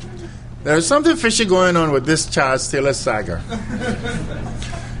 There's something fishy going on with this Charles Taylor saga.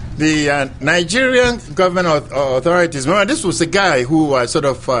 The Nigerian government authorities, remember, this was a guy who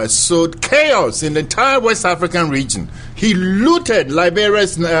sowed chaos in the entire West African region. He looted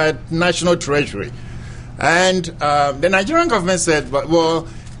Liberia's national treasury. And the Nigerian government said, well,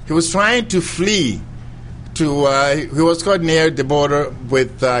 he was trying to flee he was caught near the border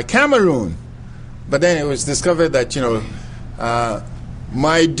with Cameroon. But then it was discovered that,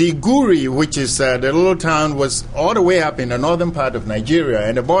 Maiduguri, which is the little town, was all the way up in the northern part of Nigeria,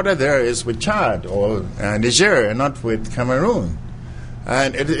 and the border there is with Chad or Niger, not with Cameroon.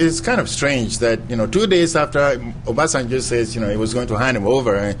 And it's kind of strange that 2 days after Obasanjo says he was going to hand him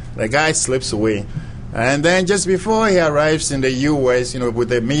over, the guy slips away, and then just before he arrives in the U.S., with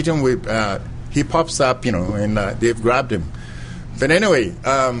the meeting with, he pops up, and they've grabbed him. But anyway.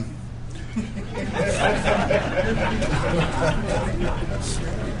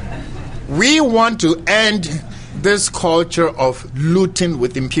 We want to end this culture of looting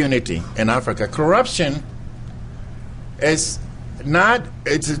with impunity in Africa. Corruption is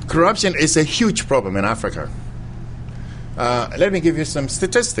a huge problem in Africa. Let me give you some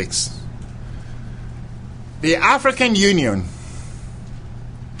statistics. The African Union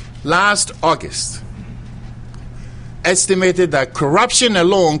last August, estimated that corruption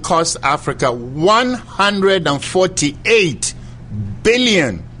alone cost Africa $148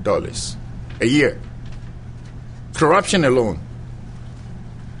 billion a year. Corruption alone.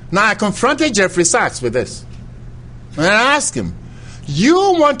 Now, I confronted Jeffrey Sachs with this. And I asked him, you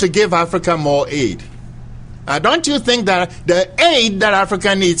want to give Africa more aid. Don't you think that the aid that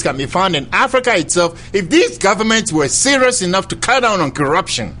Africa needs can be found in Africa itself if these governments were serious enough to cut down on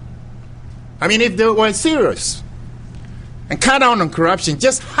corruption? I mean, if they were serious and cut down on corruption,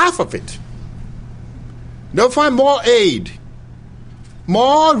 just half of it, they'll find more aid,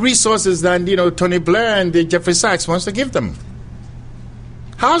 more resources than, Tony Blair and Jeffrey Sachs wants to give them.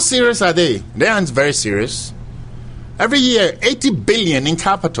 How serious are they? They aren't very serious. Every year, 80 billion in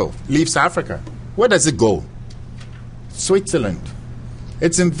capital leaves Africa. Where does it go? Switzerland.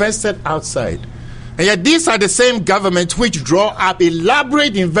 It's invested outside. And yet these are the same governments which draw up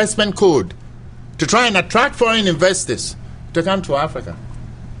elaborate investment code to try and attract foreign investors to come to Africa.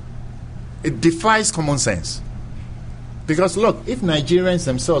 It defies common sense. Because look, if Nigerians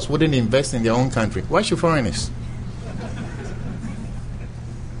themselves wouldn't invest in their own country, why should foreigners?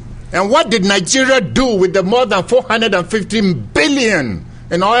 And what did Nigeria do with the more than 415 billion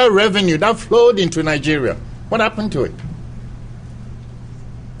in oil revenue that flowed into Nigeria? What happened to it?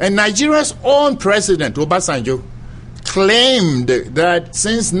 And Nigeria's own president, Obasanjo, claimed that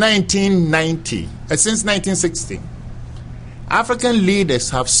since 1960, African leaders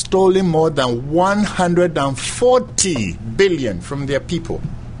have stolen more than 140 billion from their people.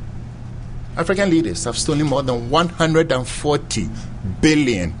 African leaders have stolen more than 140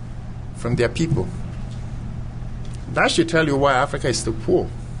 billion from their people. That should tell you why Africa is so poor.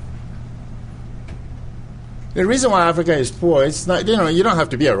 The reason why Africa is poor is not, you don't have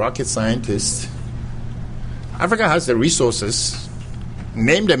to be a rocket scientist. Africa has the resources.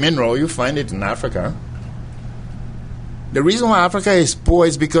 Name the mineral, you find it in Africa. The reason why Africa is poor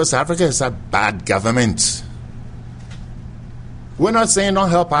is because Africa has a bad government. We're not saying don't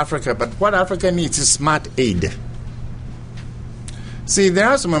help Africa, but what Africa needs is smart aid. See, there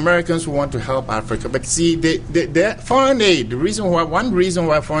are some Americans who want to help Africa, but see, the foreign aid, one reason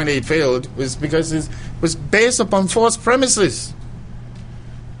why foreign aid failed was because it was based upon false premises.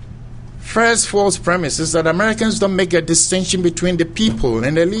 First false premise is that Americans don't make a distinction between the people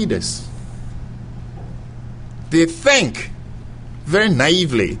and the leaders. They think very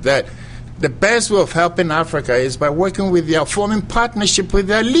naively that the best way of helping Africa is by forming partnership with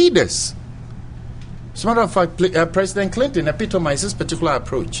their leaders. As a matter of fact, President Clinton epitomized this particular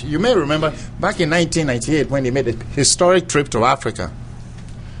approach. You may remember back in 1998 when he made a historic trip to Africa.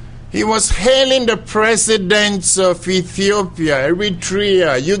 He was hailing the presidents of Ethiopia,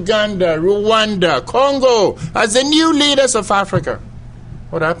 Eritrea, Uganda, Rwanda, Congo as the new leaders of Africa.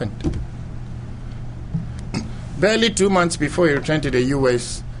 What happened? Barely 2 months before he returned to the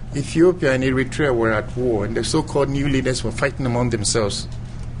U.S., Ethiopia and Eritrea were at war, and the so-called new leaders were fighting among themselves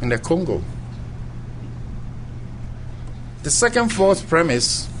in the Congo. The second false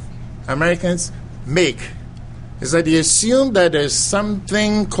premise Americans make is that they assume that there's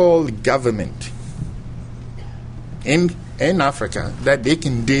something called government in Africa that they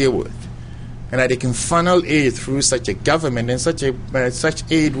can deal with, and that they can funnel aid through such a government, and such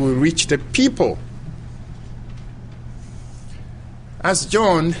aid will reach the people. As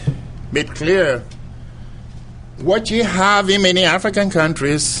John made clear, what you have in many African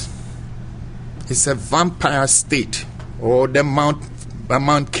countries is a vampire state, or the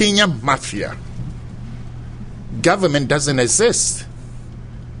Mount Kenya mafia. Government doesn't exist.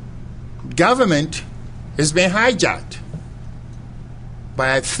 Government is being hijacked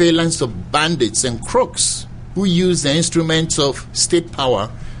by a phalanx of bandits and crooks who use the instruments of state power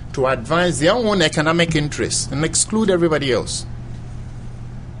to advance their own economic interests and exclude everybody else.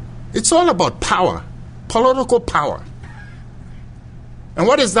 It's all about power, political power. And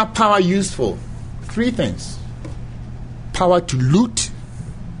what is that power used for? 3 things. Power to loot,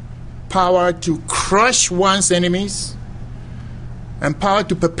 power to crush one's enemies, and power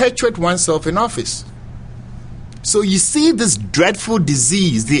to perpetuate oneself in office. So you see this dreadful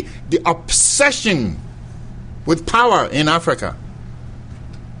disease, the obsession with power in Africa.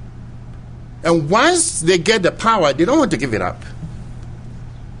 And once they get the power, they don't want to give it up.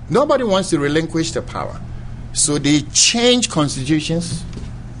 Nobody wants to relinquish the power. So they change constitutions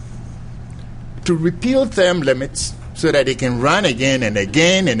to repeal term limits so that they can run again and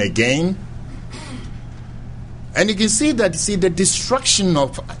again and again. And you can see that the destruction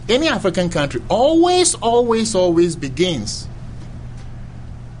of any African country always begins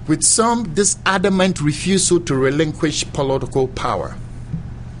with this adamant refusal to relinquish political power.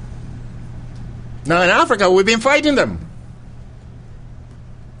 Now in Africa, we've been fighting them.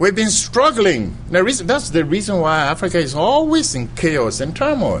 We've been struggling. That's the reason why Africa is always in chaos and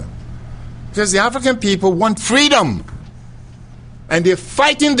turmoil. Because the African people want freedom. And they're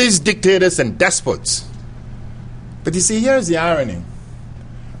fighting these dictators and despots. But you see, here's the irony.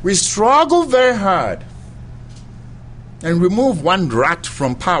 We struggle very hard and remove one rat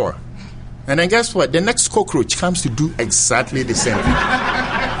from power. And then guess what? The next cockroach comes to do exactly the same thing.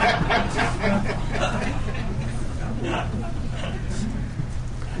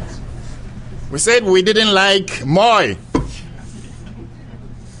 We said we didn't like Moi.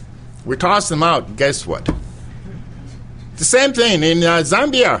 We tossed him out. Guess what? The same thing in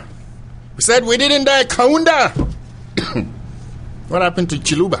Zambia. We said we didn't like Kaunda. What happened to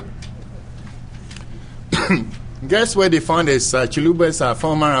Chiluba? Guess where they found this? Chiluba is a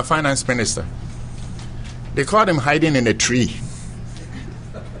former finance minister. They caught him hiding in a tree.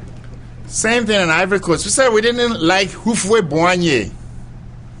 Same thing in Ivory Coast. We said we didn't like Houphouët Boigny.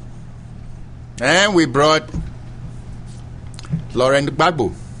 And we brought Laurent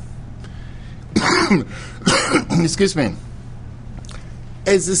Gbagbo. Excuse me.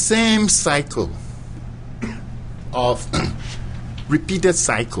 It's the same cycle of repeated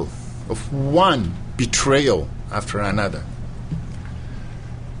cycle of one betrayal after another.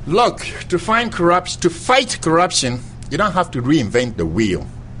 Look, to fight corruption, you don't have to reinvent the wheel.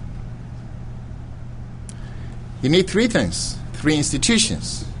 You need three things, three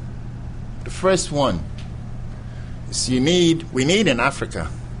institutions. The first one is we need in Africa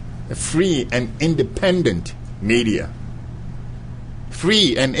a free and independent media.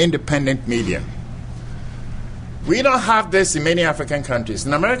 Free and independent media. We don't have this in many African countries,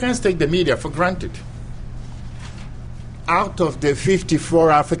 and Americans take the media for granted. Out of the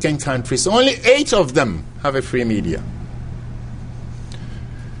 54 African countries, only 8 of them have a free media.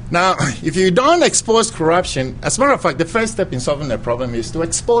 Now, if you don't expose corruption, as a matter of fact, the first step in solving the problem is to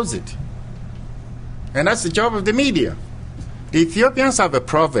expose it. And that's the job of the media. The Ethiopians have a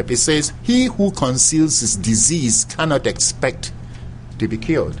proverb. It says, "He who conceals his disease cannot expect to be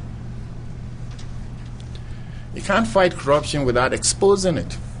cured." You can't fight corruption without exposing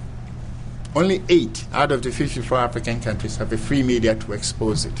it. Only 8 out of the 54 African countries have a free media to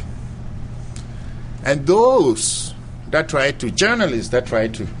expose it. And those journalists that try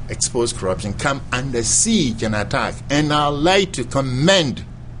to expose corruption come under siege and attack. And I'd like to commend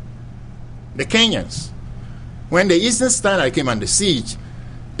the Kenyans. When the Eastern Standard came under siege,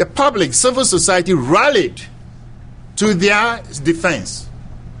 the public, civil society rallied to their defense.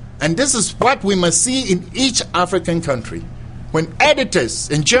 And this is what we must see in each African country. When editors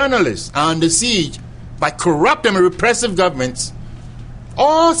and journalists are under siege by corrupt and repressive governments,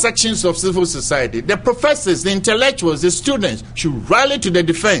 all sections of civil society, the professors, the intellectuals, the students, should rally to the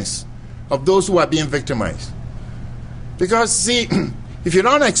defense of those who are being victimized. Because, see, if you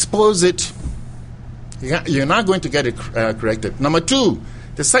don't expose it, you're not going to get it corrected. Number 2,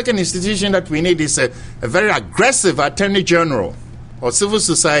 the second institution that we need is a very aggressive attorney general or civil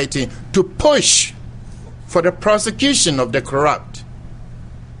society to push for the prosecution of the corrupt.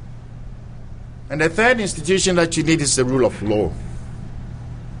 And the third institution that you need is the rule of law.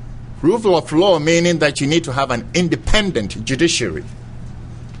 Rule of law meaning that you need to have an independent judiciary.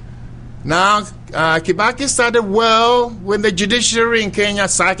 Now, Kibaki started well with the judiciary in Kenya,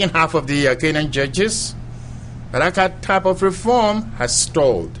 sacking half of the Kenyan judges. But that type of reform has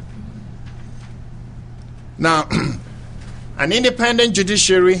stalled. Now, an independent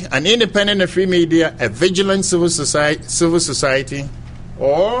judiciary, an independent and free media, a vigilant civil society,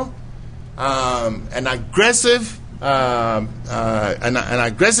 or an aggressive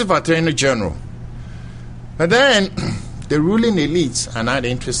attorney general. But then the ruling elites are not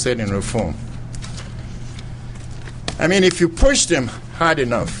interested in reform. I mean, if you push them hard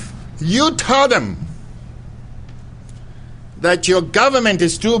enough, you tell them that your government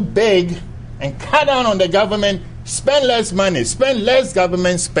is too big and cut down on the government, spend less money, spend less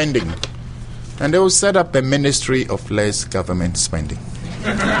government spending. And they will set up a ministry of less government spending.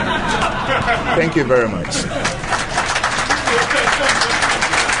 Thank you very much.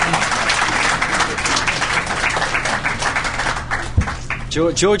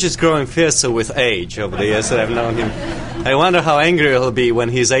 George is growing fiercer with age over the years that I've known him. I wonder how angry he'll be when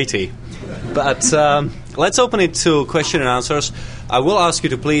he's 80. But let's open it to question and answers. I will ask you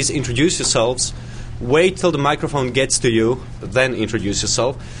to please introduce yourselves. Wait till the microphone gets to you, then introduce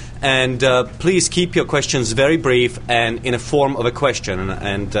yourself. And please keep your questions very brief and in a form of a question.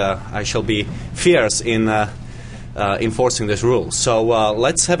 And I shall be fierce in enforcing this rule. So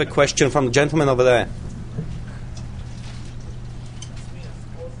let's have a question from the gentleman over there.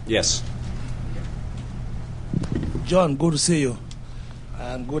 Yes. John, good to see you.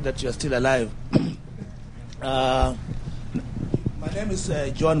 And good that you're still alive. My name is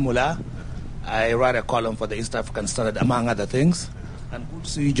John Muller. I write a column for the East African Standard, among other things. And good to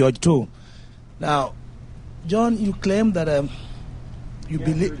see you, George, too. Now, John, you claim that you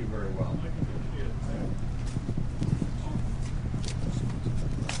believe... very well.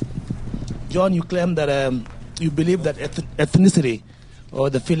 John, you claim that you believe that ethnicity or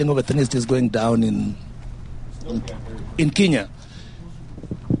the feeling of ethnicity is going down in Kenya.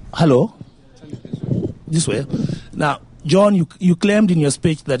 Hello? This way. Now, John, you claimed in your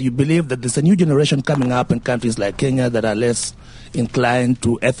speech that you believe that there's a new generation coming up in countries like Kenya that are less inclined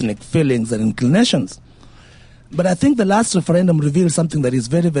to ethnic feelings and inclinations. But I think the last referendum revealed something that is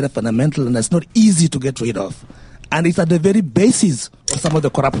very, very fundamental and that's not easy to get rid of. And it's at the very basis of some of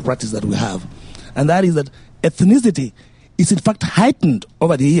the corrupt practice that we have. And that is that ethnicity is in fact heightened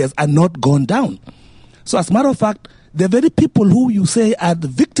over the years and not gone down. So as a matter of fact, the very people who you say are the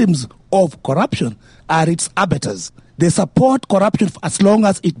victims of corruption are its abettors. They support corruption as long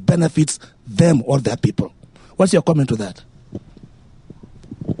as it benefits them or their people. What's your comment to that?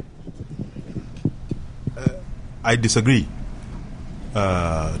 I disagree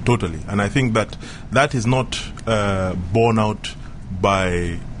totally. And I think that is not borne out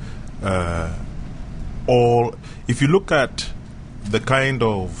by all. If you look at the kind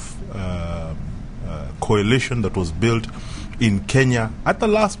of coalition that was built in Kenya at the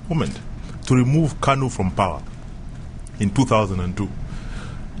last moment to remove KANU from power in 2002,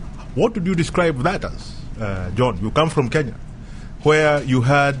 what would you describe that as? John, you come from Kenya, where you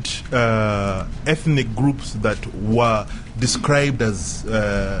had ethnic groups that were described as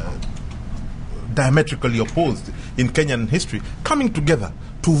diametrically opposed in Kenyan history, coming together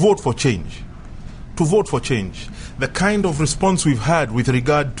to vote for change. To vote for change. The kind of response we've had with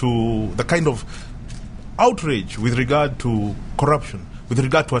regard to the kind of outrage with regard to corruption, with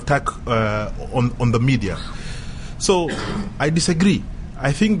regard to attack on the media. So I disagree.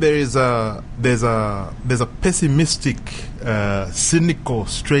 I think there's a pessimistic, cynical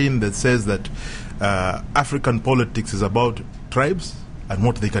strain that says that African politics is about tribes and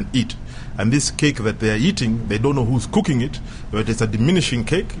what they can eat. And this cake that they are eating, they don't know who's cooking it, but it's a diminishing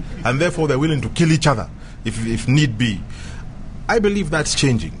cake, and therefore they're willing to kill each other if need be. I believe that's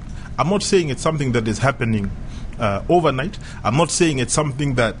changing. I'm not saying it's something that is happening overnight. I'm not saying it's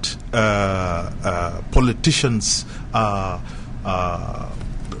something that politicians are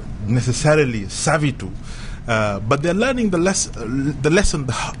necessarily savvy to, but they're learning the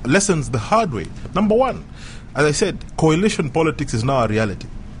lessons the hard way. Number one, as I said, coalition politics is now a reality.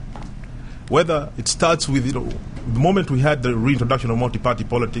 Whether it starts with, the moment we had the reintroduction of multi-party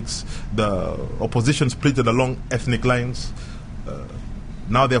politics, the opposition split along ethnic lines.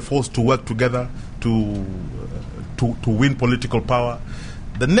 Now they're forced to work together to win political power.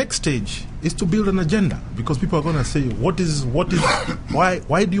 The next stage is to build an agenda, because people are going to say, why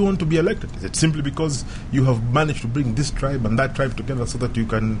do you want to be elected? Is it simply because you have managed to bring this tribe and that tribe together so that you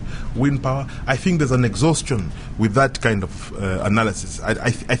can win power? I think there's an exhaustion with that kind of analysis.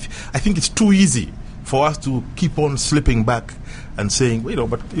 I think it's too easy for us to keep on slipping back and saying,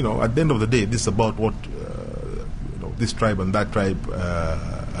 but at the end of the day, this is about what this tribe and that tribe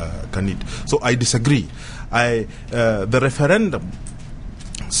can eat. So I disagree. The referendum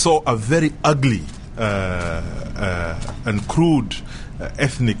saw a very ugly and crude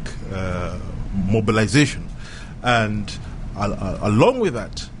ethnic mobilization, and along with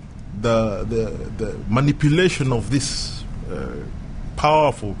that, the manipulation of this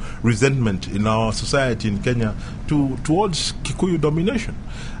powerful resentment in our society in Kenya towards Kikuyu domination,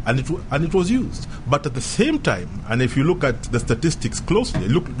 and it was used. But at the same time, and if you look at the statistics closely,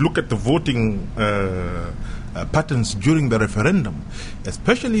 look at the voting patterns during the referendum,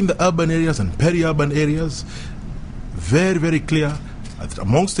 especially in the urban areas and peri-urban areas, very, very clear that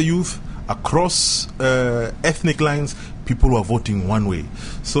amongst the youth, across ethnic lines, people were voting one way.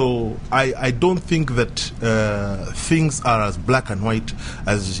 So I don't think that things are as black and white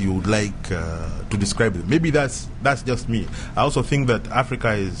as you would like to describe them. Maybe that's just me. I also think that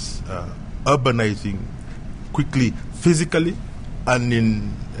Africa is urbanizing quickly, physically, and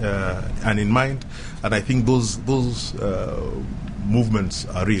in mind. And I think those movements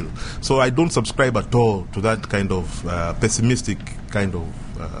are real. So I don't subscribe at all to that kind of pessimistic kind of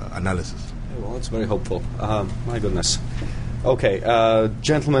analysis. Well, it's very hopeful. My goodness. Okay,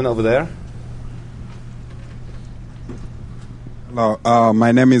 gentleman over there. Hello,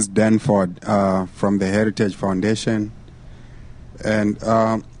 my name is Dan Ford from the Heritage Foundation. And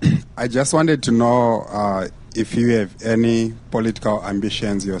I just wanted to know if you have any political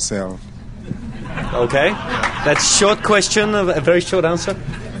ambitions yourself. Okay. That's short question, a very short answer.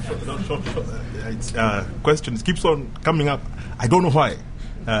 Questions keeps on coming up. I don't know why.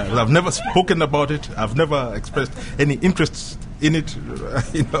 I've never spoken about it. I've never expressed any interest in it.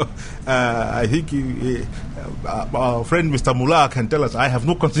 I think our friend Mr. Mullah can tell us I have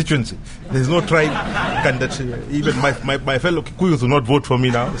no constituency. There's no tribe even my fellow Kikuyus will not vote for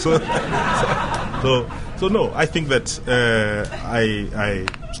me now. So no, I think that I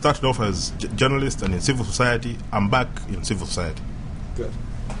started off as journalist and in civil society. I'm back in civil society. Good.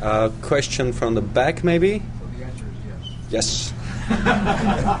 Question from the back, maybe? So the answer is Yes.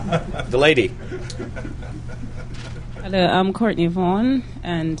 yes. The lady. Hello, I'm Courtney Vaughan,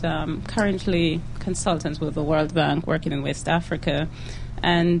 and currently consultant with the World Bank working in West Africa.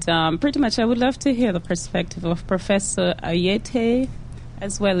 And pretty much I would love to hear the perspective of Professor Ayete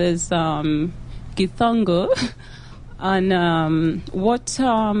as well as Githongo on what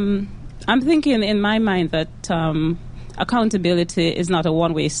I'm thinking in my mind that accountability is not a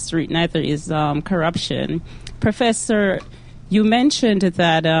one-way street, neither is corruption. Professor, you mentioned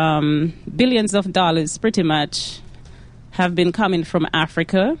that billions of dollars pretty much have been coming from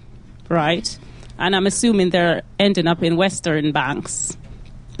Africa, right? And I'm assuming they're ending up in Western banks.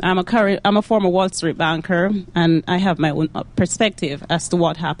 I'm a former Wall Street banker, and I have my own perspective as to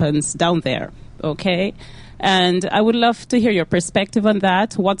what happens down there, okay? And I would love to hear your perspective on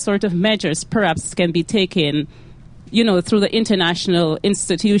that. What sort of measures perhaps can be taken, through the international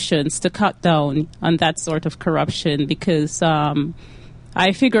institutions to cut down on that sort of corruption? Because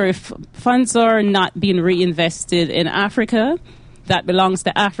I figure if funds are not being reinvested in Africa, that belongs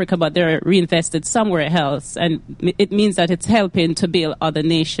to Africa, but they're reinvested somewhere else, and it means that it's helping to build other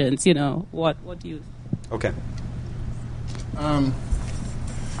nations. What do you think? Okay.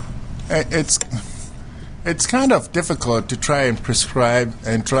 It's kind of difficult to try and prescribe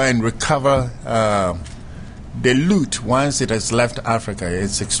and try and recover the loot once it has left Africa.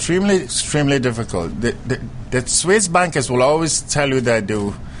 It's extremely, extremely difficult. The Swiss bankers will always tell you that they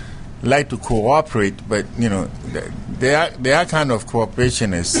would like to cooperate, but their kind of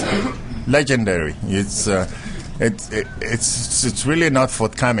cooperation is legendary. It's really not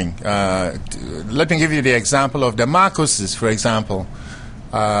forthcoming. Let me give you the example of the Marcoses, for example.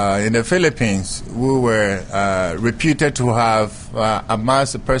 In the Philippines, we were reputed to have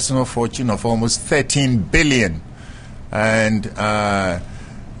amassed a personal fortune of almost 13 billion. And the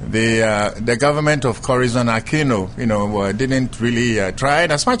government of Corazon Aquino, didn't really try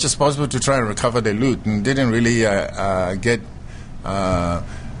as much as possible to try and recover the loot, and didn't really get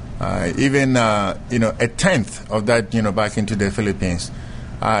even a tenth of that, back into the Philippines.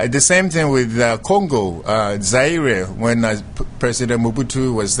 The same thing with Congo, Zaire, when President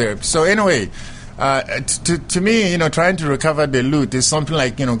Mobutu was there. So anyway, to me, trying to recover the loot is something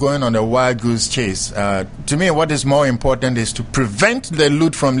like, going on a wild goose chase. To me, what is more important is to prevent the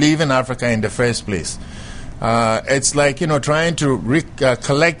loot from leaving Africa in the first place. It's like, trying to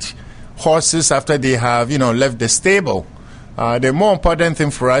collect horses after they have, left the stable. The more important thing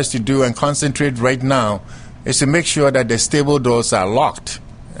for us to do and concentrate right now is to make sure that the stable doors are locked.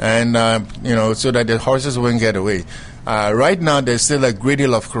 And, so that the horses won't get away. Right now, there's still a great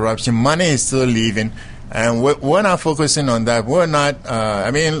deal of corruption. Money is still leaving. And we're not focusing on that. We're not,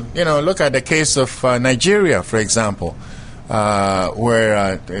 look at the case of Nigeria, for example,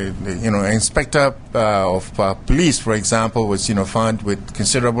 where, inspector of police, for example, was, found with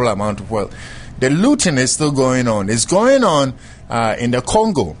considerable amount of wealth. The looting is still going on. It's going on in the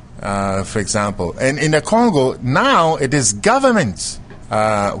Congo, for example. And in the Congo, now it is governments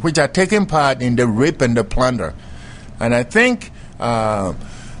which are taking part in the rape and the plunder. And I think,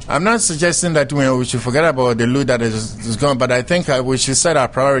 I'm not suggesting that we should forget about the loot that is gone, but I think we should set our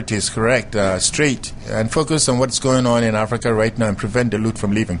priorities straight, and focus on what's going on in Africa right now and prevent the loot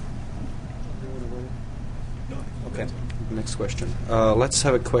from leaving. Okay, next question. Let's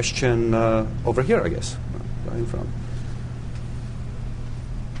have a question over here, I guess, right in front.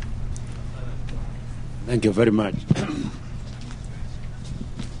 Thank you very much.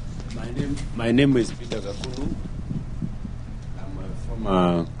 My name is Peter Kakulu. I'm a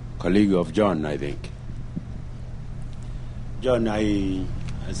former colleague of John, I think. John,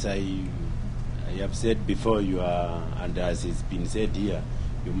 as I have said before, you are, and as it's been said here,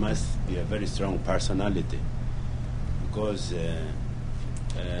 you must be a very strong personality, because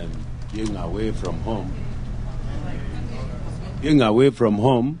being away from home,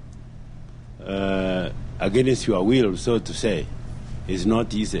 against your will, so to say, is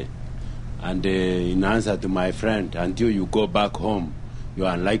not easy. And in answer to my friend, until you go back home, you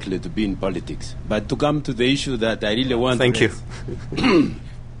are unlikely to be in politics. But to come to the issue that I really want Thank to you.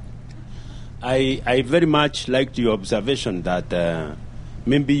 I very much liked your observation that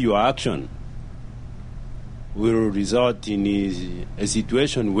maybe your action will result in a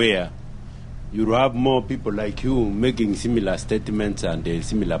situation where you will have more people like you making similar statements and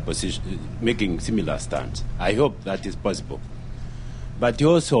making similar stands. I hope that is possible. But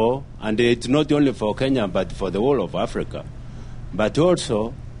also, and it's not only for Kenya but for the whole of Africa, but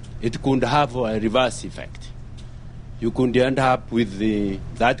also it could have a reverse effect. You could end up with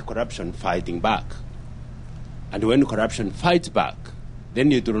that corruption fighting back. And when corruption fights back,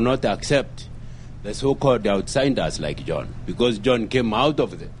 then it will not accept the so-called outsiders like John, because John came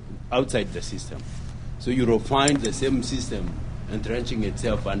outside the system. So you will find the same system entrenching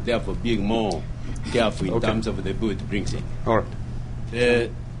itself and therefore being more careful in terms of the bill it brings in. All right.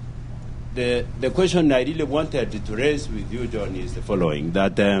 The question I really wanted to raise with you, John, is the following,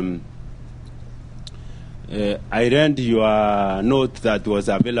 that I read your note that was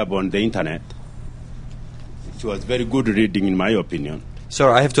available on the internet. It was very good reading, in my opinion. Sir,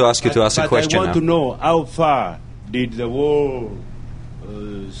 I have to ask you to ask a question I want now. to know how far did the whole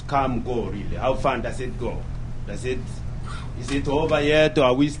scam go, really? How far does it go? Is it over yet, or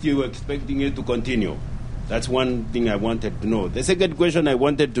are we still expecting it to continue? That's one thing I wanted to know. The second question I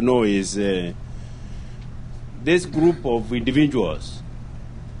wanted to know is this group of individuals,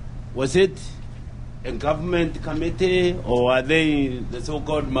 was it a government committee, or are they the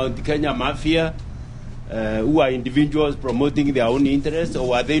so-called Mount Kenya Mafia, who are individuals promoting their own interests,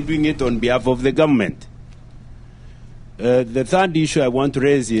 or are they doing it on behalf of the government? The third issue I want to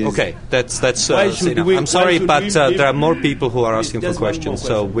raise is... Okay, that's I'm sorry, but there are more people who are asking for questions.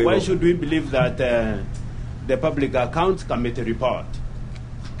 So why should we believe that the Public Accounts Committee report,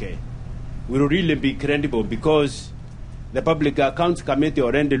 will really be credible? Because the Public Accounts Committee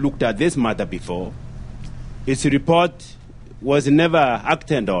already looked at this matter before. Its report was never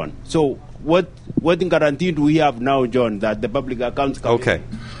acted on. So what guarantee do we have now, John, that the Public Accounts Committee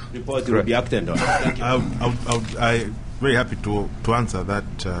report will be acted on? Thank you. I'm very happy to answer that,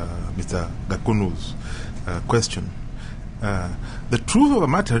 Mr. Gakunu's question. The truth of the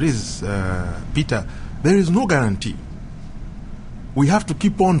matter is, Peter, there is no guarantee. We have to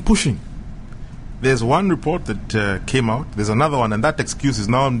keep on pushing. There's one report that came out. There's another one, and that excuse is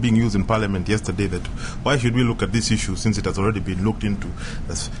now being used in Parliament yesterday that why should we look at this issue since it has already been looked into.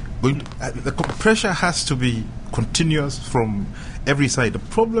 The pressure has to be continuous from every side. The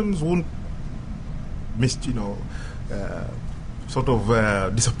problems won't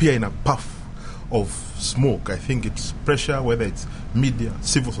disappear in a puff of smoke. I think it's pressure, whether it's media,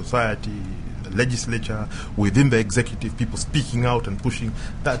 civil society, legislature, within the executive, people speaking out and pushing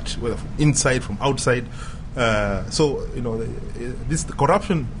that, whether from inside, from outside. The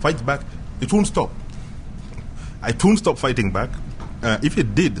corruption fights back. It won't stop. It won't stop fighting back. If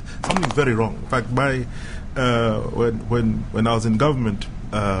it did, something's very wrong. In fact, when I was in government,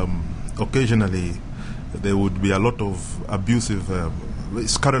 occasionally there would be a lot of abusive,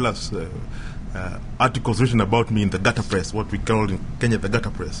 scurrilous articles written about me in the gutter press, what we call in Kenya the gutter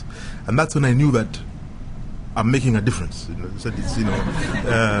press, and that's when I knew that I'm making a difference.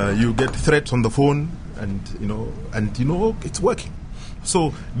 You get threats on the phone, and it's working.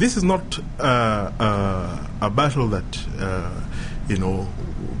 So this is not a battle that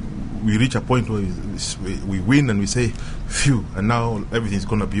we reach a point where we win and we say, phew, and now everything's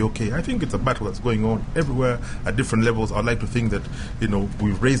going to be okay. I think it's a battle that's going on everywhere at different levels. I'd like to think that,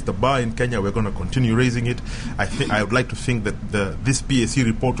 we've raised the bar in Kenya. We're going to continue raising it. I would like to think that this PAC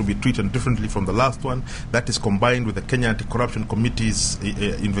report will be treated differently from the last one. That is combined with the Kenya Anti-Corruption Committee's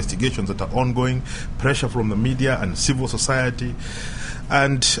investigations that are ongoing, pressure from the media and civil society.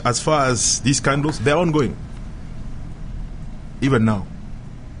 And as far as these scandals, they're ongoing, even now.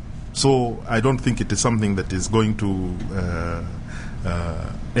 So I don't think it is something that is going to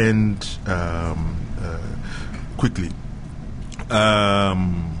end quickly.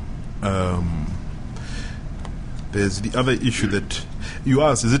 There's the other issue that you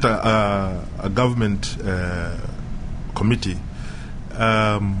asked, is it a government committee?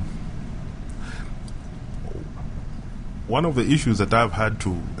 One of the issues that I've had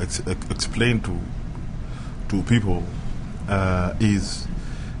to explain to people is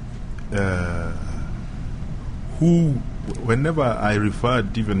whenever I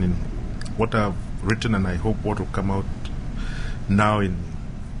referred, even in what I've written, and I hope what will come out now as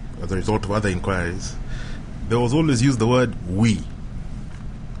a result of other inquiries, there was always used the word we,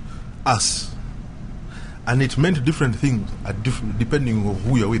 us, and it meant different things depending on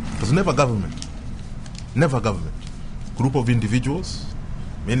who you're with. It was never government. Group of individuals,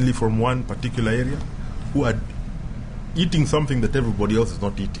 mainly from one particular area, who are eating something that everybody else is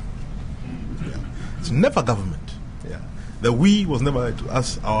not eating. It's never government. Yeah. The we was never to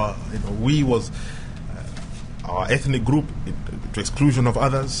us. We was our ethnic group to exclusion of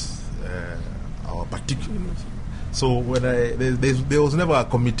others. Our particular. So when there was never a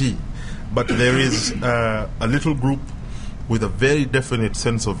committee, but there is a little group with a very definite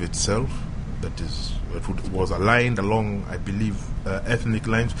sense of itself that was aligned along, I believe, ethnic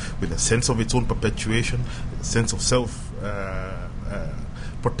lines, with a sense of its own perpetuation, a sense of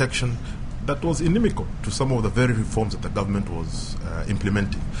self-protection that was inimical to some of the very reforms that the government was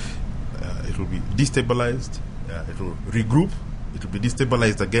implementing. It will be destabilized, it will regroup, it will be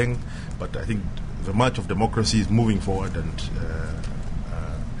destabilized again, but I think the march of democracy is moving forward and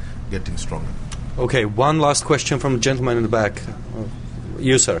getting stronger. Okay, one last question from the gentleman in the back.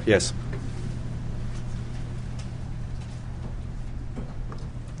 You, sir, yes.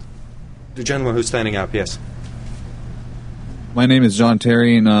 The gentleman who's standing up, yes. My name is John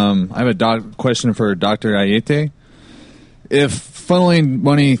Terry, and I have a question for Dr. Ayete. If funneling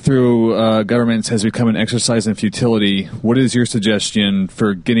money through governments has become an exercise in futility, what is your suggestion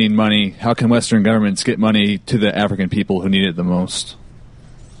for getting money? How can Western governments get money to the African people who need it the most?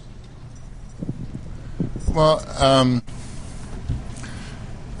 Well,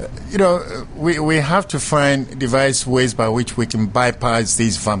 we have to devise ways by which we can bypass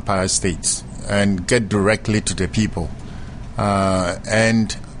these vampire states and get directly to the people. One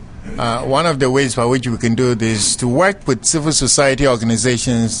of the ways by which we can do this is to work with civil society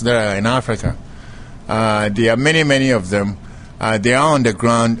organizations that are in Africa. There are many, many of them. They are on the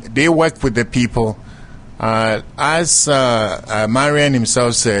ground. They work with the people. As Marian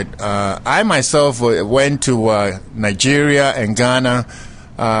himself said, I myself went to Nigeria and Ghana,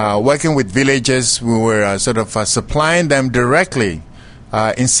 working with villages. We were supplying them directly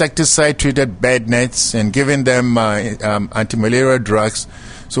insecticide-treated bed nets and giving them anti-malaria drugs.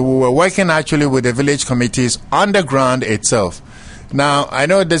 So we were working actually with the village committees on the ground itself. Now, I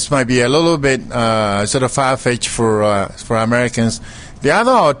know this might be a little bit far-fetched for Americans. The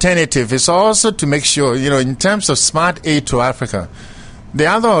other alternative is also to make sure, in terms of smart aid to Africa, the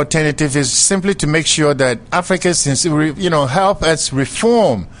other alternative is simply to make sure that Africa, help us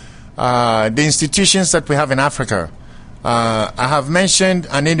reform the institutions that we have in Africa. I have mentioned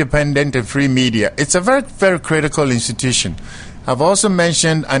an independent and free media. It's a very, very critical institution. I've also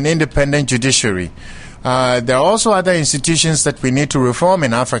mentioned an independent judiciary. There are also other institutions that we need to reform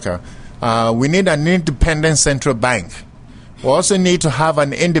in Africa. We need an independent central bank. We also need to have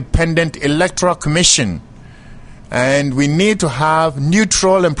an independent electoral commission. And we need to have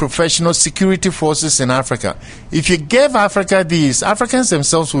neutral and professional security forces in Africa. If you give Africa these, Africans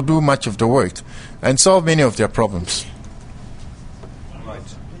themselves will do much of the work and solve many of their problems. Right.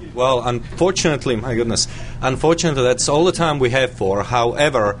 Well, unfortunately, that's all the time we have for.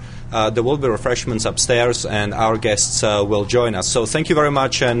 However, there will be refreshments upstairs and our guests will join us. So thank you very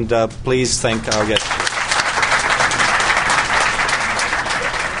much, and please thank our guests.